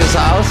invited to Pia's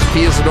house,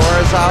 Pia's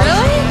Nora's house.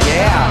 Really?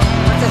 Yeah.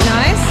 Was it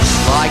nice?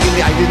 Well, I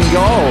didn't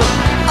go.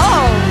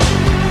 Oh,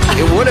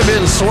 It would have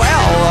been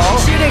swell, though.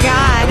 shoot a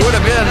guy. It would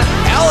have been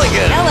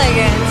elegant.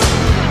 Elegant.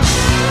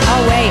 Oh,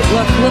 wait,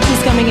 look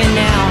who's coming in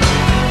now.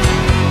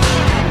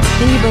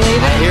 Can you believe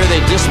I it? hear they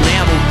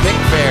dismantled Pick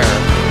Fair.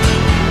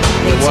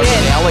 They It wasn't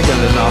did.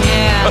 elegant enough.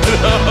 Yeah.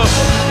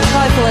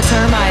 Probably full of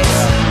termites.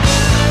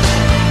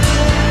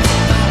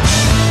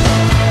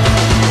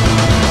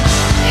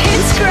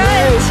 It's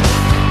great.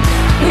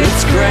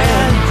 It's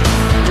grand.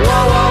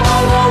 Whoa, whoa,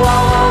 whoa, whoa,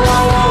 whoa, whoa,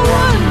 whoa, whoa,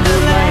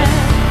 wonderland.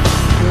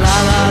 La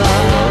la la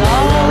la la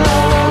la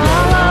la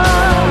la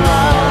la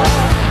la.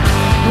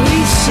 We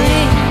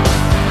sing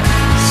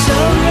so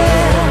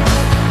rare,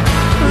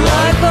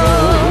 like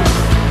old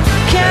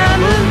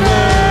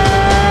cameramen.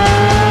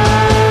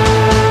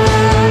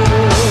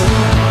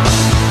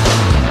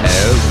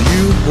 Have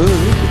you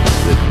heard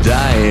the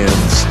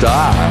Diane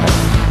Star?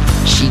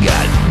 She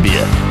got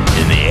bit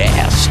in the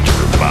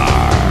Astor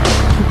Bar.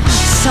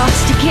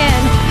 Sauced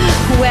again.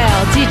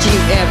 Well, did you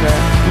ever?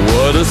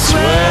 What a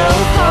swell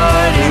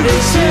party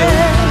this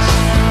is.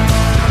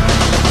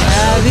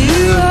 Have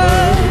you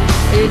heard?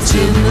 It's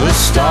in the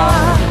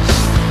stars.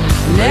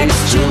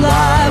 Next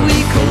July we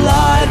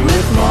collide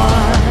with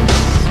Mars.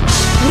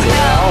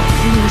 Well,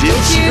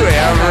 Did you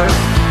ever?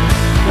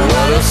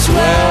 What a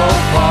swell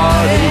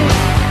party.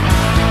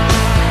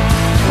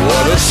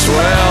 What a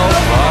swell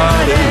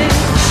party.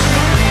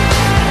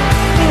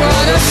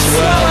 What a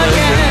swell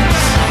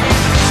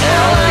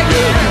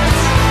elegant,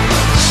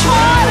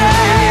 Smarty!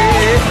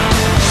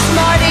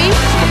 Party?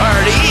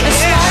 A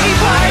smarty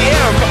party? I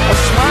am a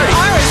smarty. You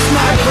are a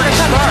smarty. I'm pretty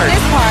You're coming to smart.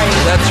 this party.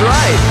 That's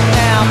right.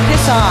 Now,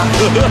 piss off.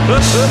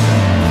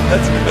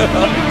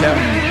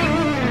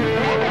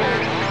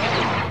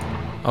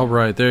 All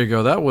right, there you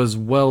go. That was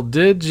Well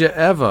Did Ya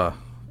Ever?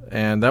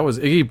 And that was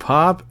Iggy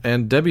Pop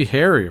and Debbie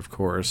Harry, of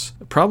course.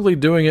 Probably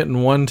doing it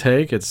in one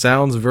take. It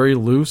sounds very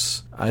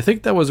loose. I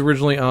think that was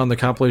originally on the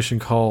compilation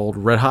called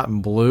Red Hot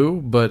and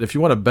Blue, but if you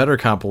want a better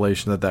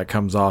compilation that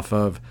comes off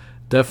of,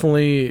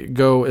 definitely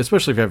go,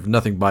 especially if you have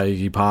nothing by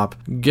Iggy Pop,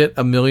 get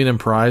A Million in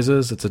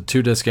Prizes. It's a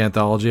 2-disc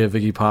anthology of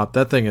Iggy Pop.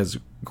 That thing is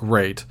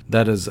great.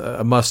 That is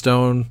a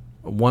must-own.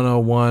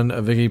 101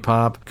 of Iggy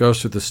Pop,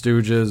 goes through the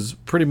Stooges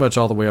pretty much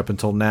all the way up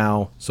until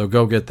now, so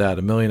go get that.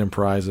 A Million in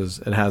Prizes.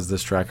 It has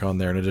this track on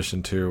there in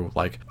addition to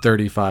like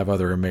 35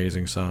 other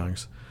amazing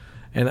songs.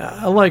 And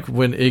I like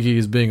when Iggy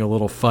is being a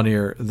little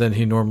funnier than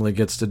he normally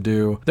gets to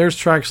do. There's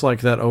tracks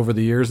like that over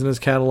the years in his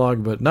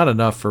catalog, but not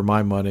enough for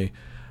my money.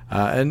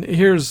 And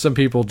here's some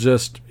people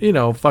just,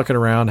 fucking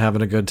around,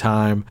 having a good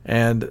time.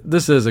 And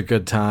this is a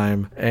good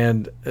time.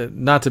 And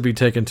not to be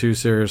taken too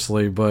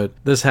seriously, but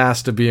this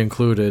has to be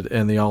included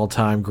in the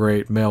all-time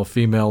great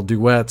male-female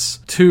duets.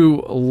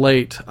 Two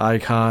late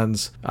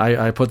icons.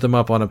 I put them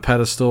up on a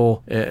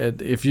pedestal.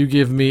 If you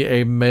give me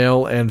a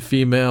male and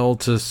female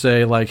to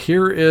say, like,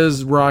 here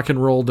is rock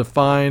and roll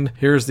defined,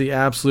 here's the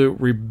absolute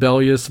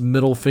rebellious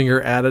middle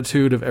finger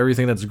attitude of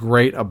everything that's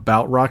great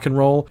about rock and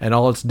roll and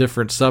all its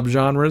different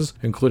subgenres,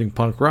 including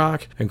punk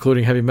rock,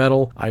 including heavy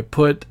metal, I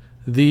put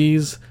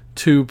these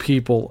two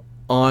people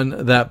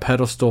on that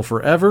pedestal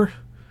forever.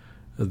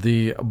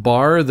 The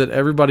bar that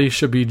everybody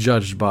should be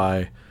judged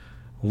by.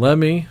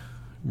 Lemmy,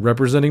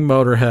 representing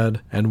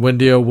Motorhead, and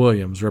Wendy O.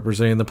 Williams,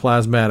 representing the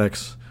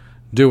Plasmatics,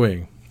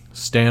 doing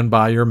Stand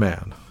By Your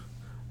Man.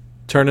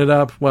 Turn it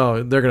up?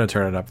 Well, they're going to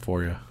turn it up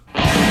for you.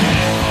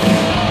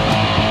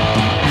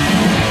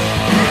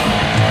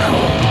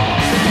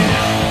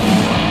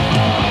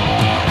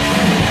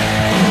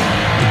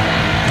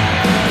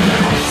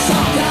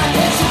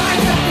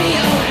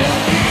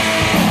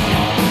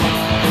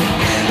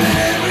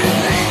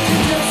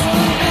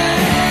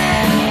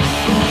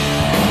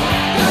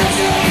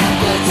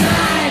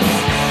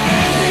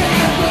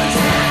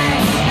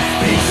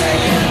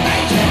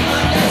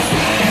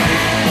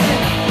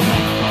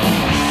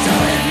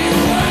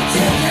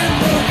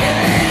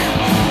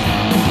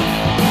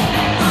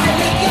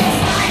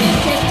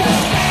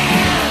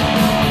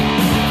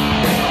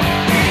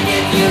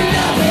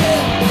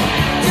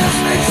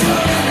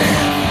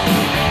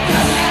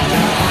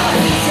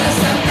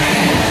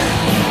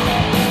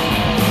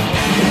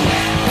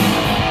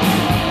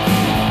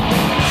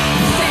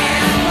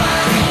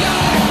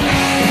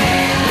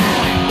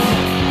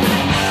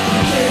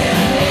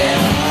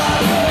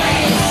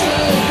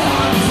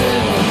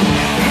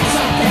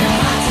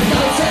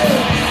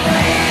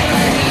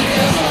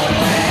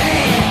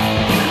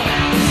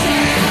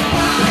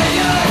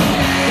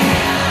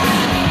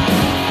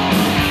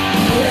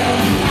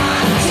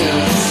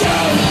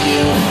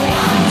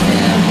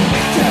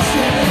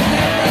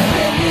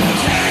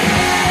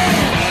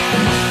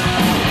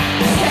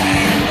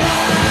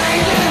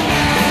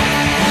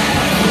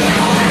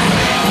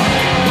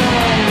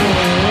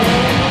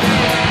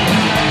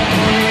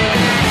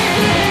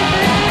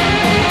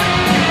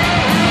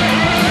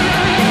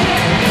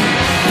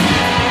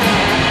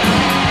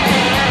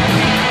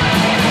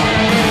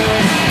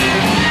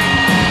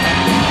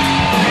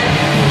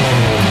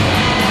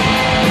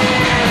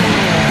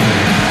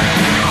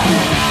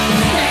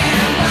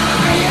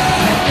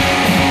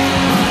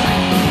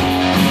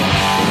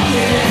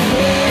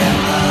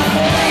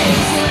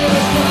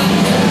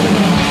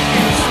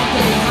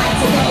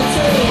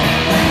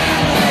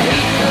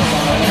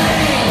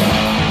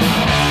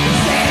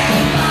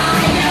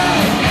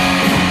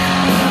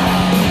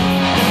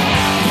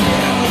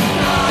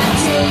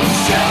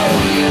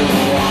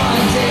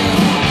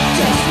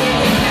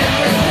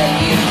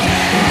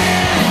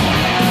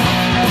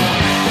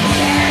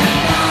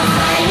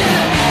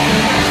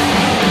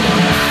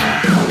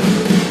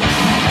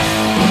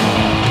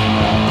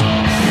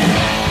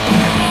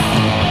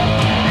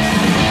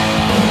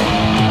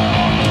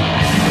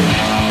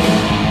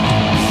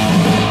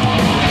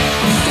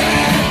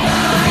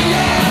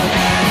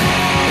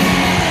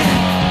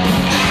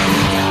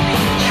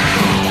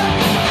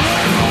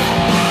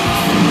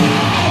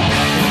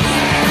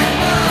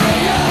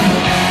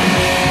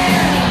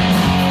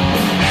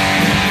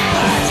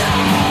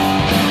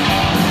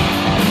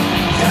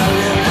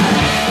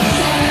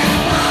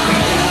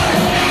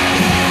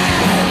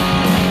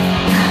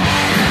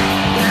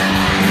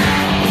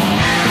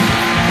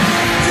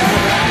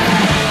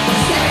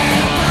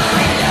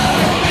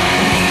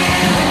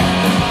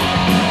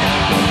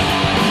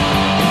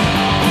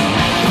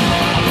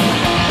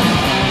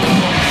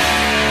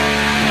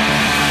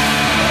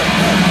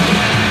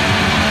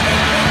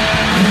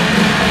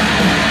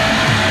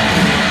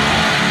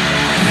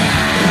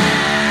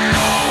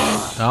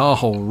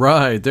 All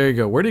right, there you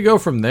go. Where do you go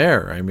from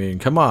there? I mean,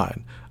 come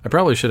on. I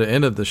probably should have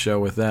ended the show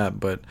with that,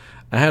 but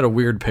I had a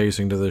weird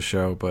pacing to this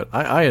show, but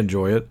I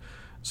enjoy it.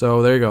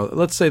 So there you go.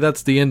 Let's say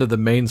that's the end of the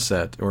main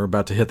set. We're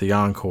about to hit the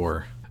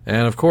encore.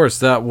 And of course,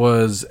 that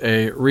was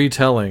a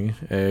retelling,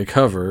 a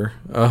cover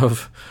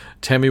of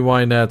Tammy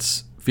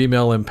Wynette's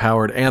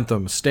female-empowered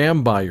anthem,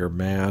 Stand By Your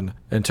Man,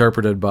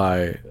 interpreted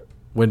by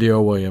Wendy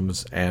O.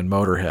 Williams and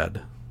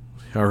Motorhead.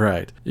 All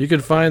right. You can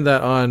find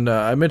that on,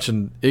 I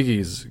mentioned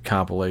Iggy's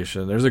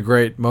compilation. There's a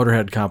great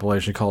Motorhead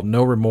compilation called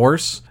No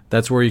Remorse.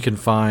 That's where you can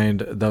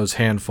find those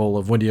handful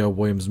of Wendy O.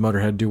 Williams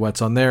Motorhead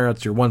duets on there.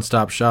 That's your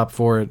one-stop shop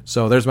for it.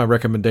 So there's my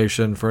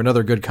recommendation for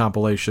another good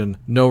compilation,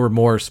 No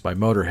Remorse by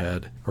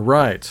Motorhead. All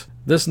right.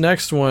 This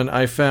next one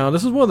I found,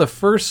 this is one of the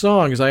first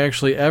songs I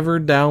actually ever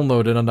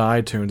downloaded onto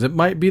iTunes. It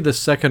might be the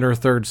second or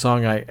third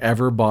song I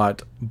ever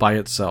bought by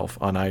itself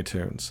on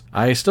iTunes.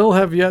 I still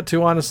have yet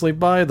to honestly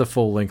buy the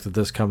full length that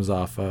this comes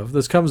off of.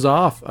 This comes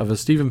off of a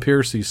Stephen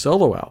Pearcy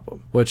solo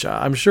album, which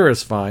I'm sure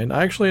is fine.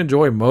 I actually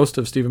enjoy most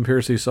of Stephen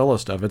Pearcy's solo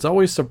stuff. It's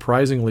always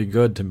surprisingly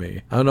good to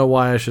me. I don't know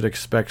why I should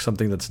expect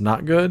something that's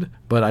not good,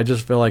 but I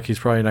just feel like he's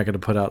probably not going to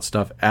put out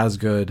stuff as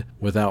good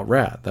without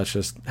Rat. That's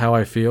just how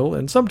I feel,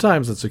 and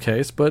sometimes it's the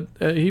case, but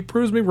he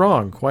proves me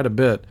wrong quite a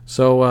bit.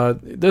 So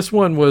this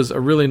one was a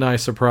really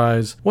nice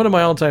surprise. One of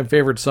my all-time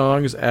favorite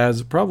songs,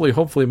 as probably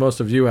hopefully most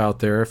of you out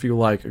there, if you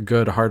like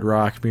good hard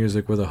rock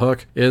music with a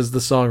hook, is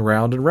the song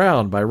Round and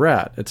Round by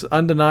Rat. It's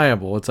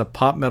undeniable. It's a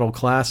pop metal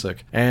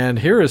classic. And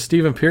here is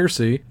Stephen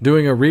Pearcy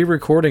doing a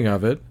re-recording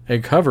of it, a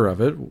cover of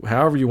it,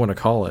 however you want to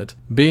call it,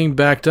 being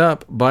backed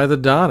up by the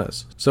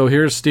Donnas. So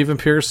here's Stephen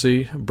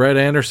Pearcy, Brett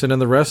Anderson,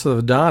 and the rest of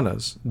the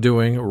Donnas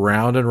doing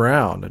Round and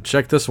Round. And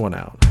check this one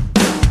out.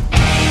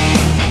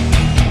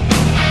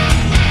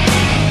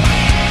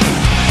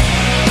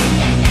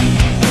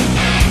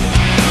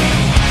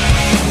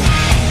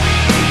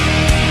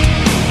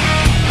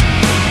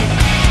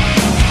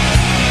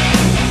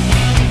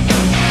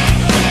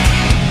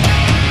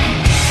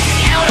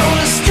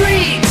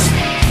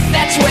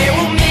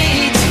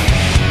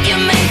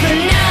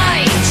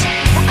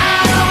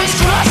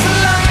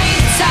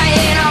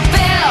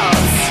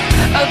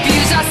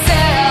 Abuse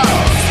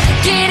ourselves,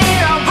 get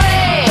in our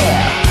way.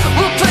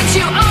 We'll put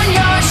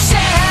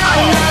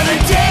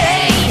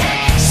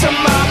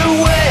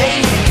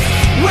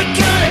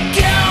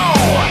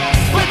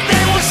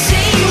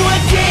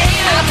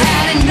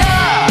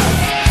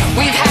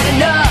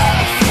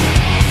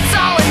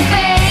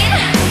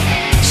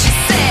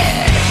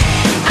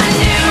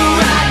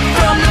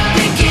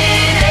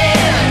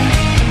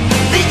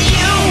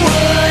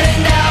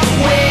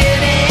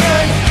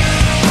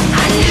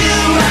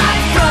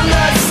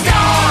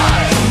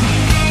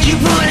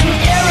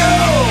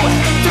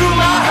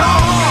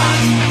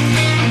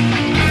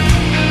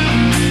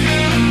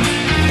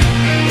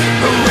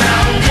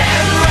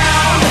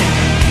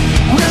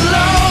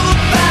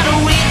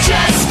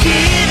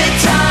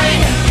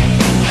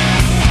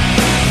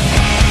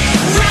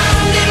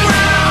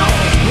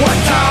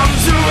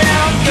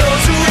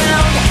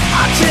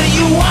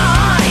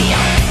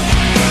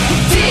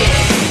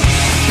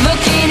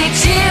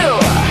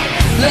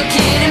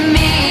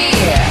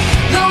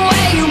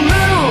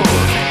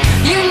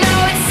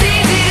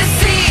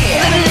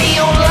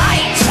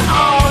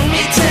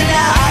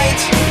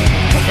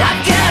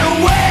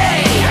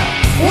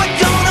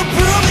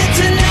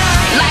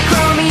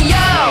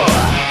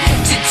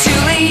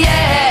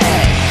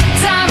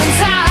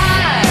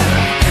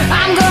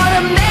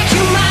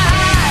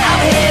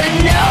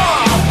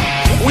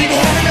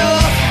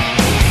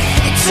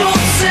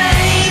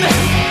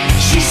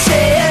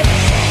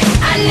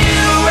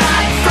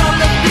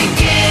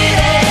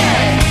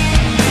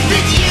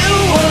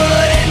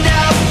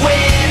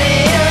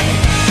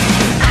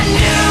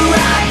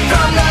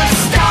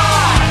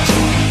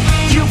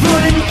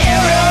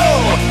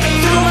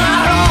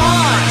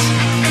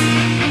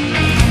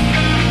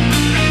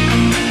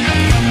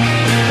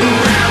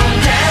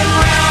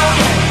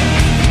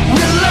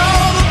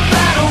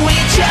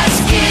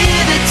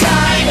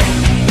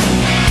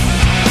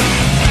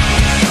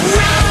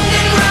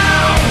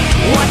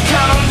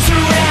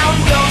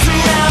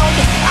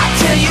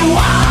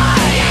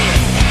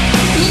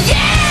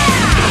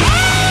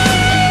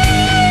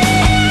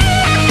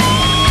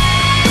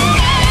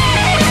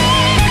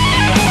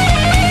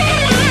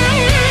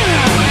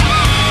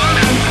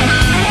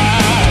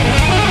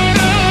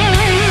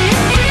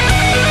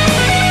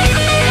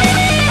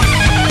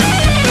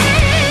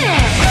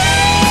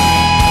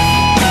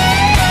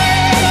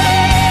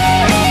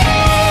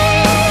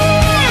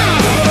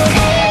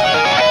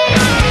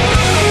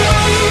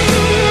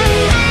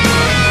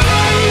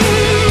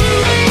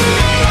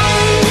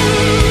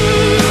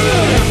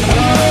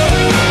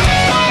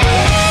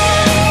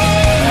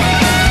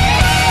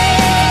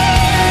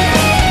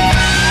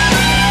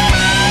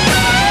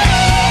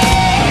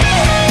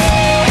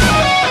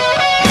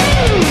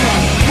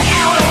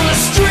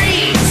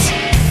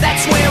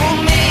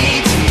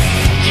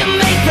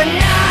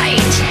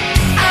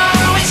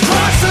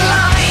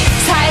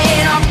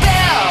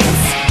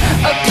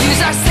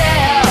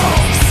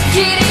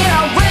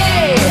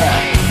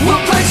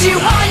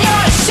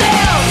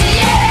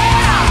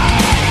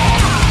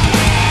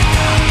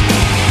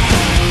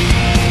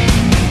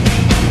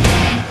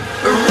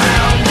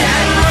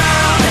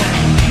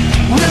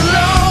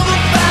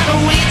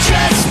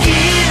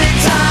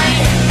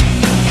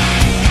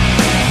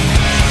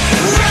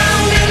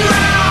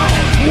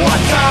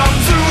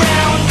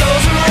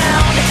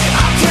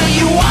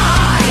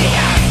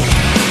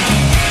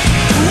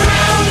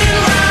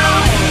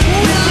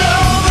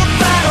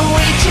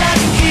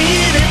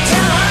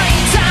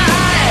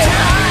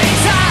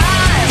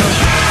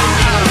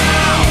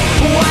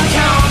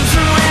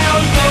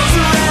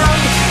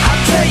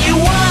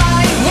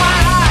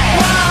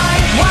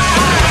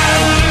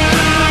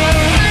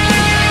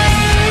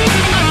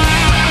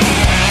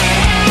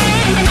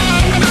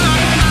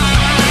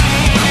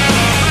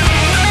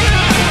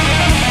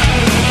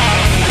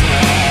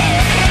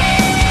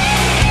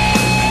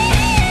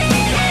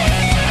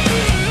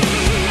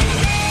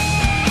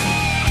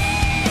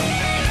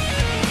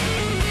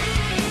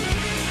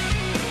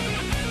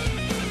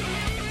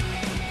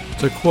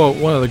To quote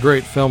one of the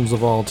great films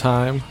of all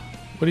time,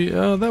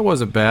 that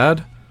wasn't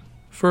bad.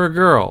 For a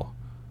girl.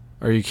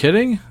 Are you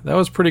kidding? That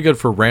was pretty good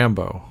for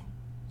Rambo.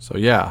 So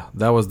yeah,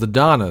 that was the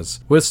Donnas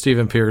with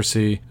Stephen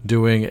Pearcy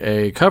doing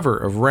a cover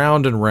of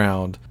Round and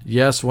Round.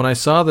 Yes, when I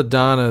saw the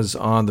Donnas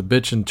on the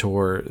Bitchin'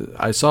 Tour,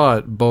 I saw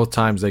it both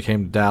times they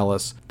came to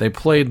Dallas. They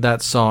played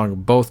that song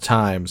both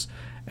times.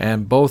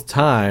 And both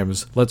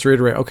times, let's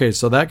reiterate, okay,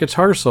 so that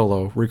guitar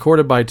solo,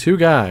 recorded by two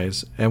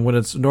guys, and when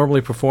it's normally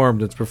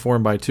performed, it's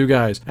performed by two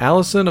guys.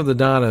 Allison of the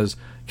Donnas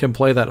can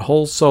play that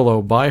whole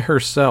solo by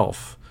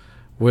herself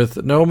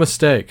with no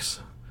mistakes,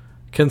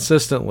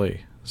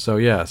 consistently. So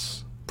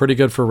yes, pretty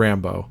good for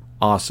Rambo.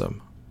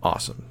 Awesome.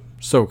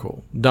 So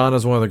cool.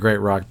 Donna's one of the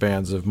great rock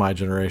bands of my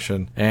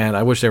generation, and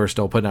I wish they were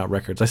still putting out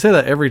records. I say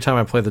that every time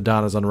I play the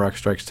Donnas on Rock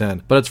Strikes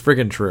 10, but it's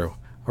friggin' true.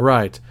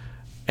 Alright,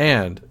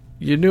 and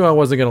you knew I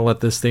wasn't going to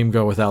let this theme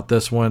go without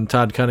this one.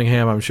 Todd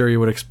Cunningham, I'm sure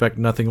you would expect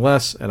nothing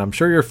less, and I'm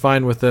sure you're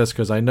fine with this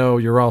because I know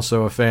you're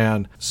also a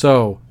fan.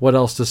 So, what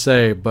else to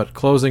say but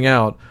closing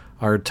out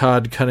our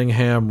Todd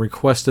Cunningham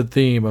requested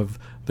theme of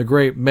the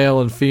great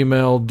male and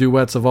female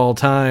duets of all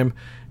time.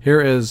 Here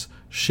is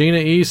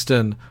Sheena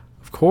Easton,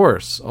 of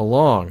course,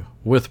 along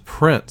with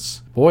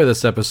Prince. Boy,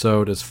 this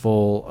episode is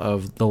full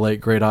of the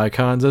late great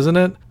icons, isn't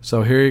it?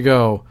 So here you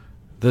go.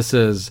 This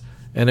is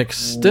an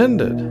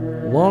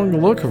extended,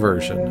 long look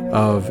version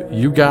of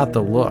You Got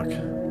the Look.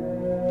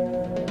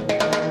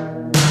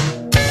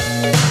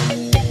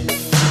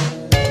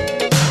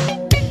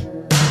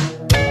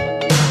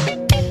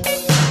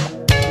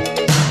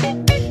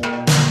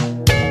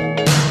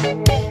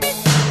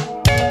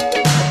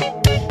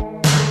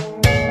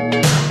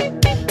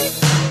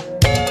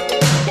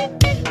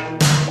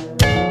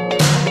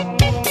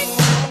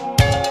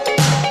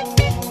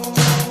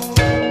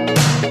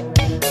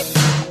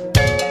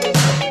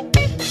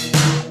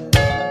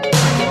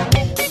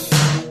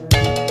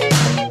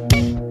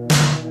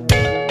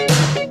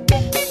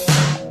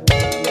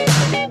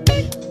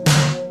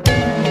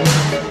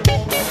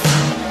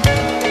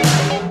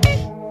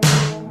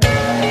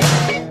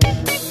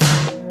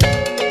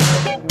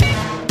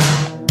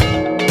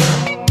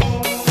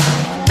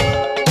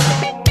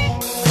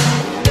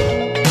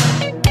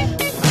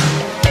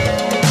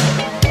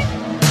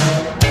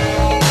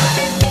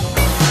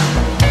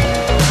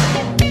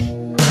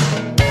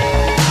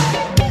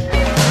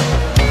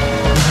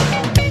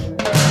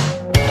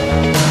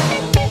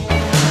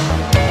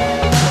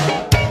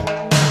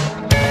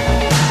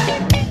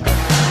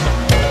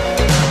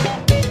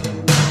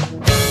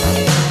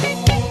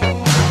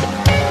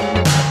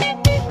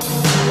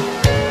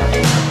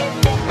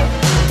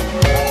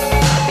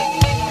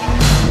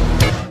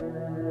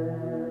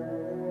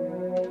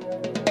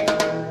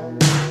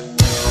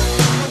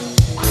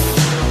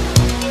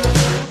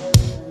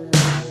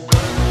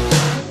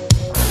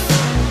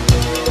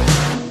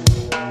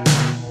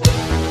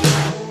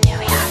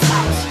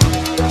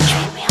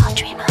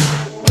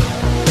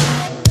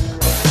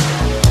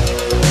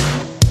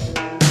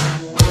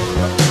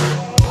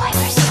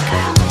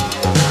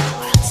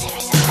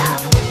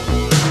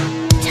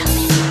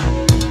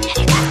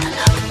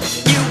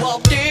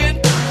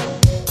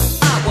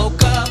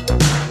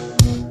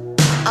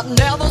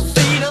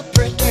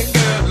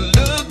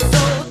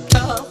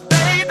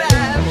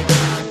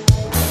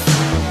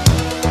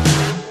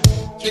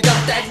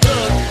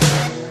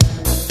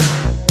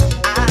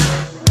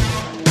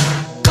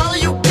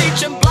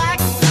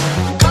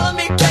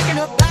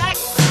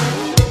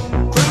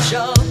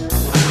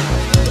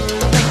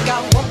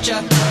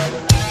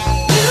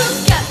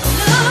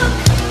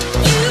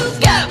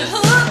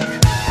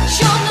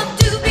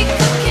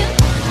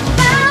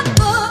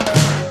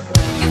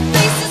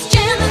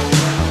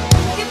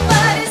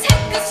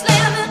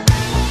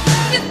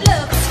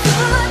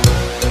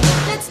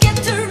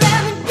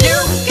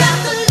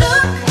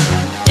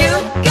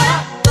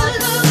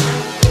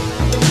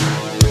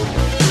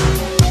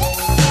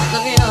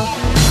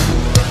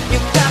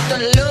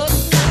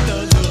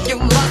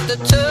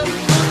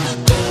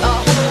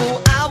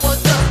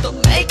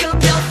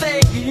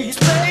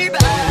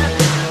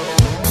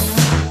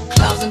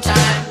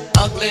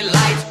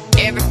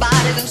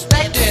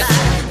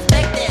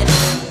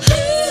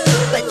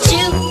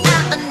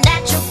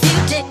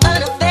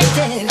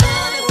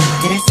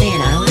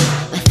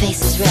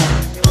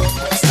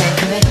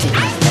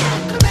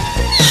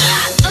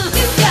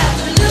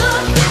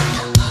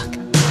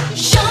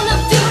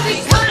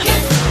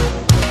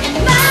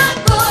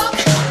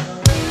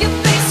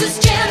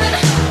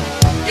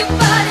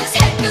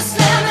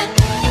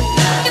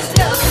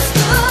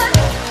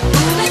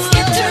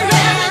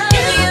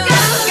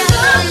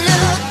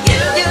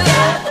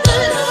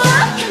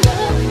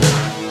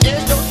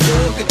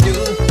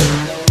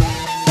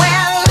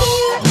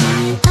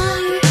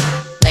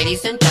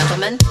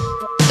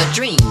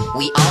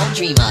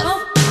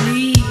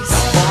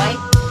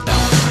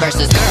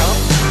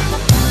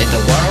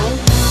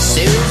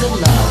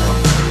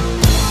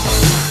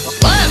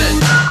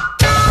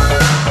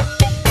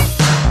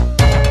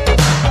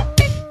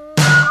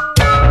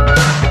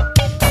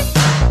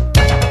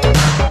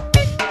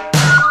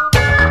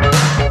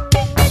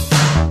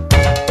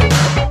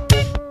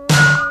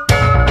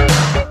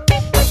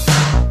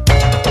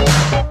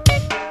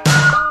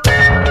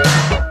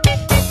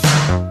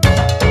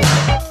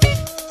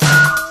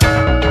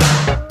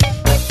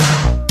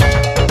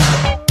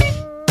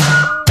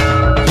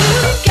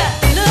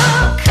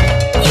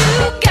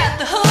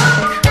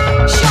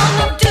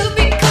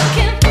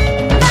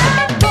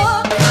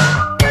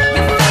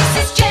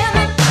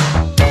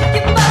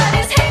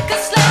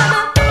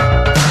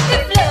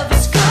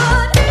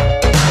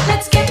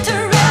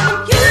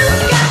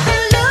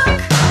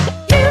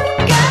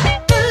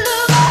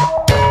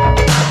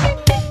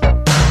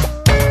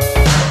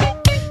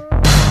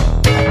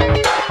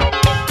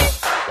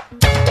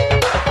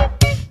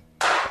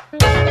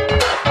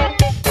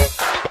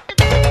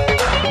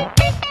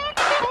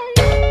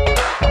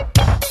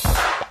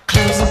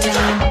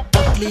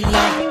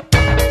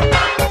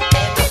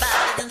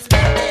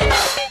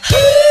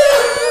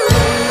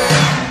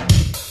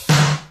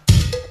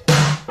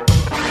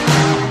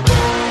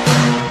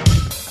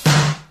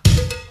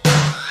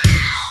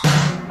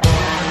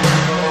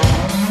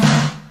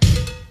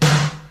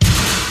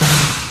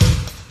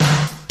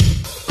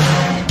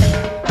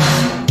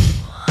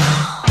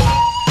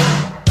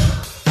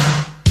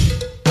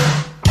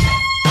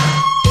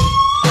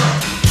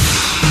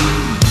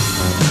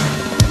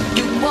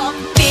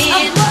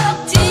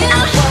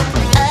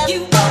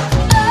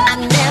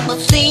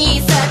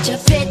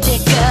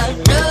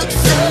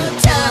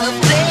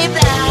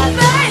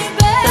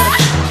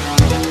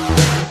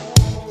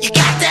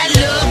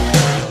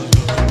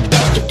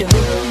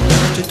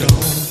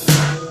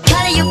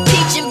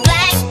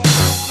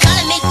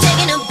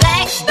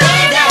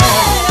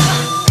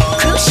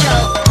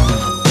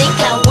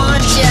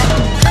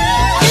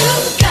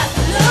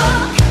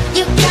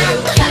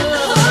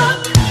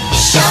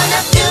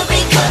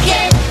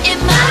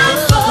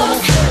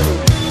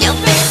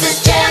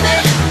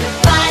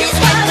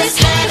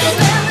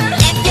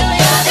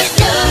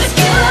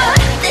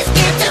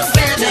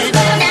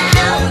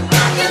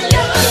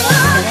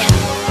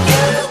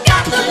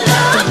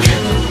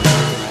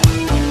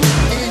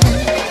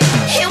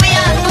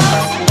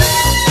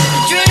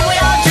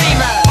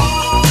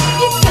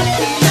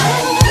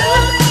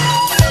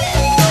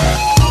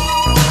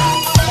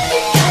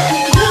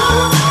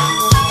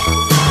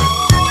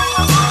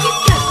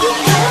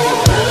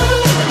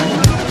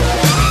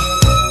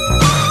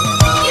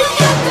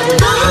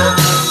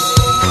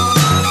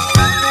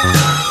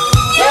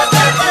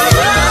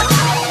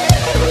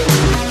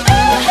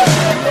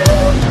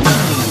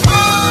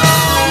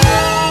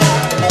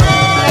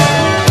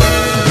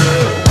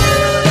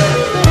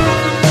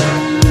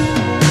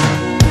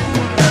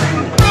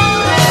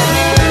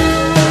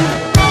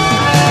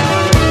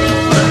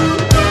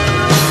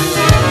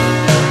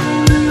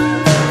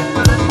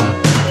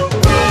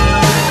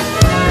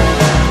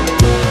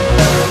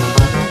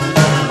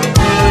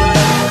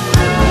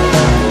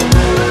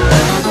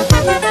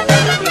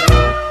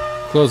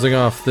 Closing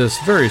off this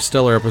very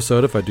stellar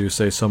episode, if I do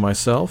say so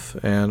myself,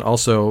 and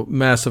also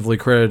massively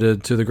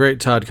credited to the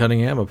great Todd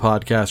Cunningham, a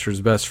podcaster's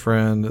best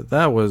friend.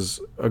 That was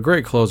a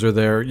great closer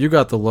there. You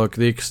got the look,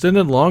 the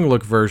extended long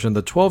look version,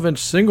 the 12-inch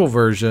single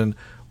version,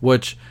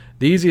 which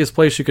the easiest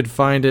place you could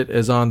find it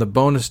is on the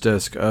bonus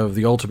disc of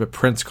the Ultimate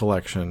Prince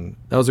collection.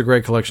 That was a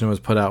great collection that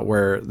was put out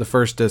where the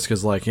first disc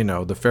is like, you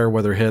know, the fair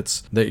weather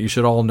hits that you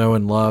should all know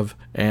and love.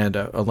 And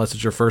unless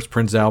it's your first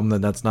Prince album,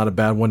 then that's not a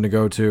bad one to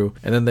go to.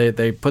 And then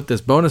they put this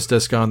bonus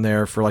disc on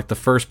there for like the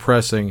first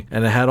pressing,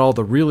 and it had all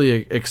the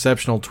really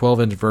exceptional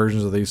 12-inch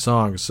versions of these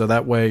songs. So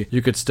that way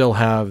you could still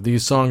have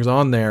these songs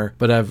on there,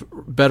 but have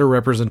better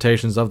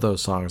representations of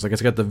those songs. Like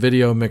it's got the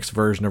video mixed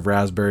version of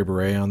Raspberry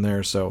Beret on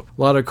there. So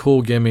a lot of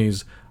cool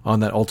gimmies on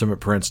that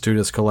Ultimate Prince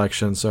 2-disc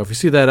collection. So if you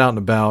see that out and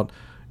about,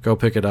 go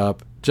pick it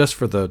up. Just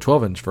for the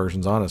 12-inch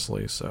versions,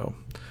 honestly. So,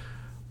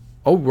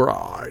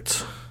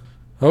 alright.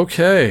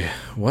 Okay,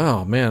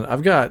 well, man,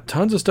 I've got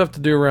tons of stuff to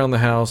do around the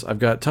house. I've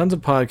got tons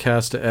of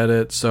podcasts to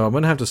edit, so I'm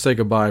going to have to say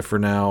goodbye for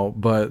now.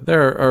 But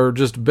there are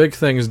just big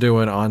things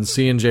doing on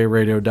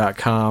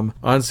cnjradio.com.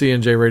 On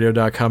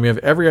cnjradio.com, you have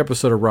every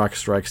episode of Rock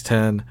Strikes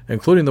 10,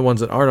 including the ones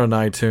that aren't on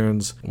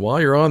iTunes.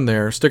 While you're on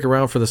there, stick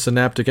around for the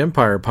Synaptic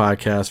Empire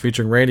podcast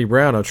featuring Randy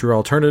Brown, a true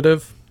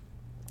alternative.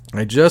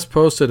 I just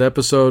posted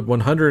episode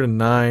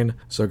 109,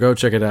 so go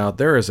check it out.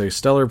 There is a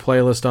stellar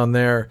playlist on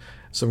there.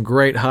 Some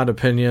great hot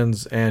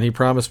opinions, and he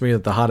promised me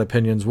that the hot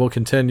opinions will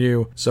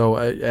continue. So,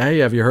 hey,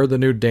 have you heard the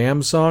new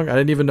Damn song? I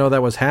didn't even know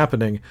that was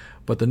happening,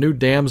 but the new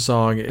Damn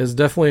song is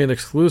definitely an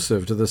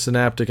exclusive to the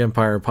Synaptic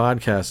Empire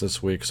podcast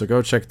this week, so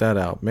go check that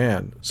out.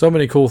 Man, so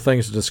many cool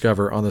things to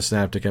discover on the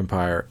Synaptic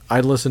Empire.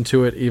 I'd listen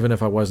to it even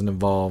if I wasn't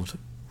involved.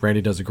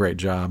 Randy does a great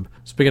job.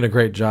 Speaking of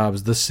great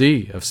jobs, the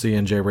C of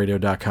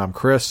CNJRadio.com,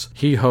 Chris,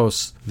 he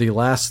hosts The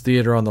Last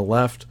Theater on the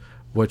Left,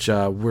 which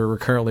we're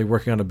currently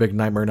working on a big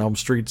Nightmare on Elm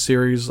Street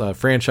series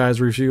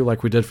franchise review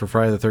like we did for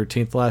Friday the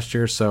 13th last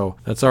year, so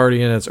that's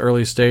already in its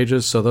early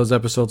stages, so those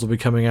episodes will be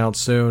coming out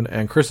soon.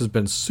 And Chris has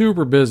been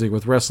super busy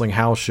with Wrestling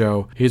House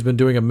Show. He's been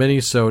doing a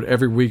mini-sode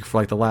every week for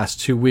like the last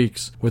 2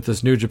 weeks with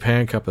this New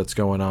Japan Cup that's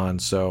going on.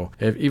 So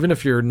even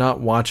if you're not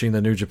watching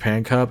the New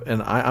Japan Cup,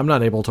 and I'm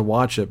not able to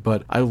watch it,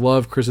 but I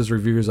love Chris's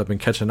reviews. I've been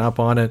catching up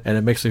on it, and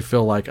it makes me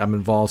feel like I'm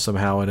involved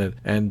somehow in it,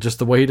 and just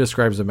the way he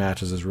describes the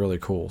matches is really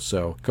cool.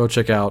 So go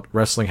check out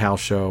Wrestling House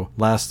Show,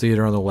 Last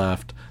Theater on the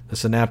Left, the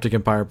Synaptic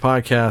Empire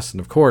podcast,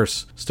 and of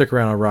course, stick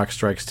around on Rock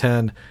Strikes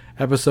 10.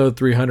 Episode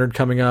 300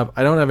 coming up.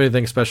 I don't have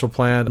anything special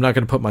planned. I'm not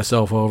going to put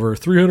myself over.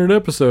 300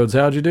 episodes,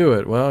 how'd you do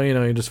it? Well,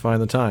 you just find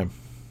the time.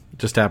 It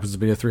just happens to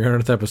be a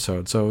 300th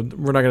episode, so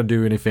we're not going to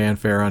do any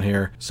fanfare on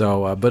here.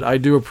 So, but I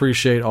do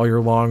appreciate all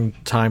your long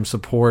time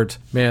support.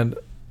 Man,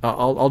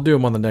 I'll do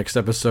them on the next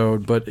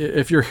episode, but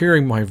if you're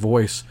hearing my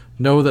voice,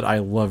 know that I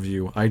love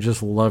you. I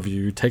just love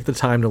you. You take the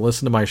time to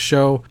listen to my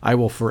show. I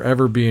will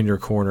forever be in your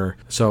corner.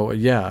 So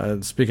yeah,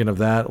 speaking of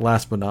that,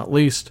 last but not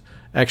least,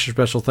 extra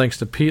special thanks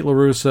to Pete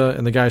LaRussa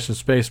and the guys from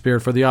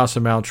Spacebeard for the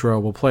awesome outro.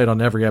 We'll play it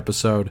on every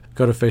episode.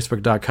 Go to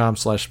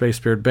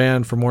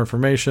facebook.com/SpacebeardBand for more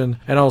information.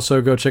 And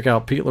also go check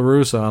out Pete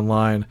LaRussa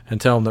online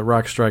and tell him that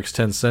Rock Strikes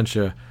 10 sent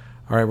you.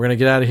 Alright, we're going to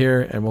get out of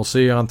here, and we'll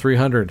see you on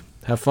 300.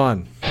 Have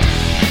fun.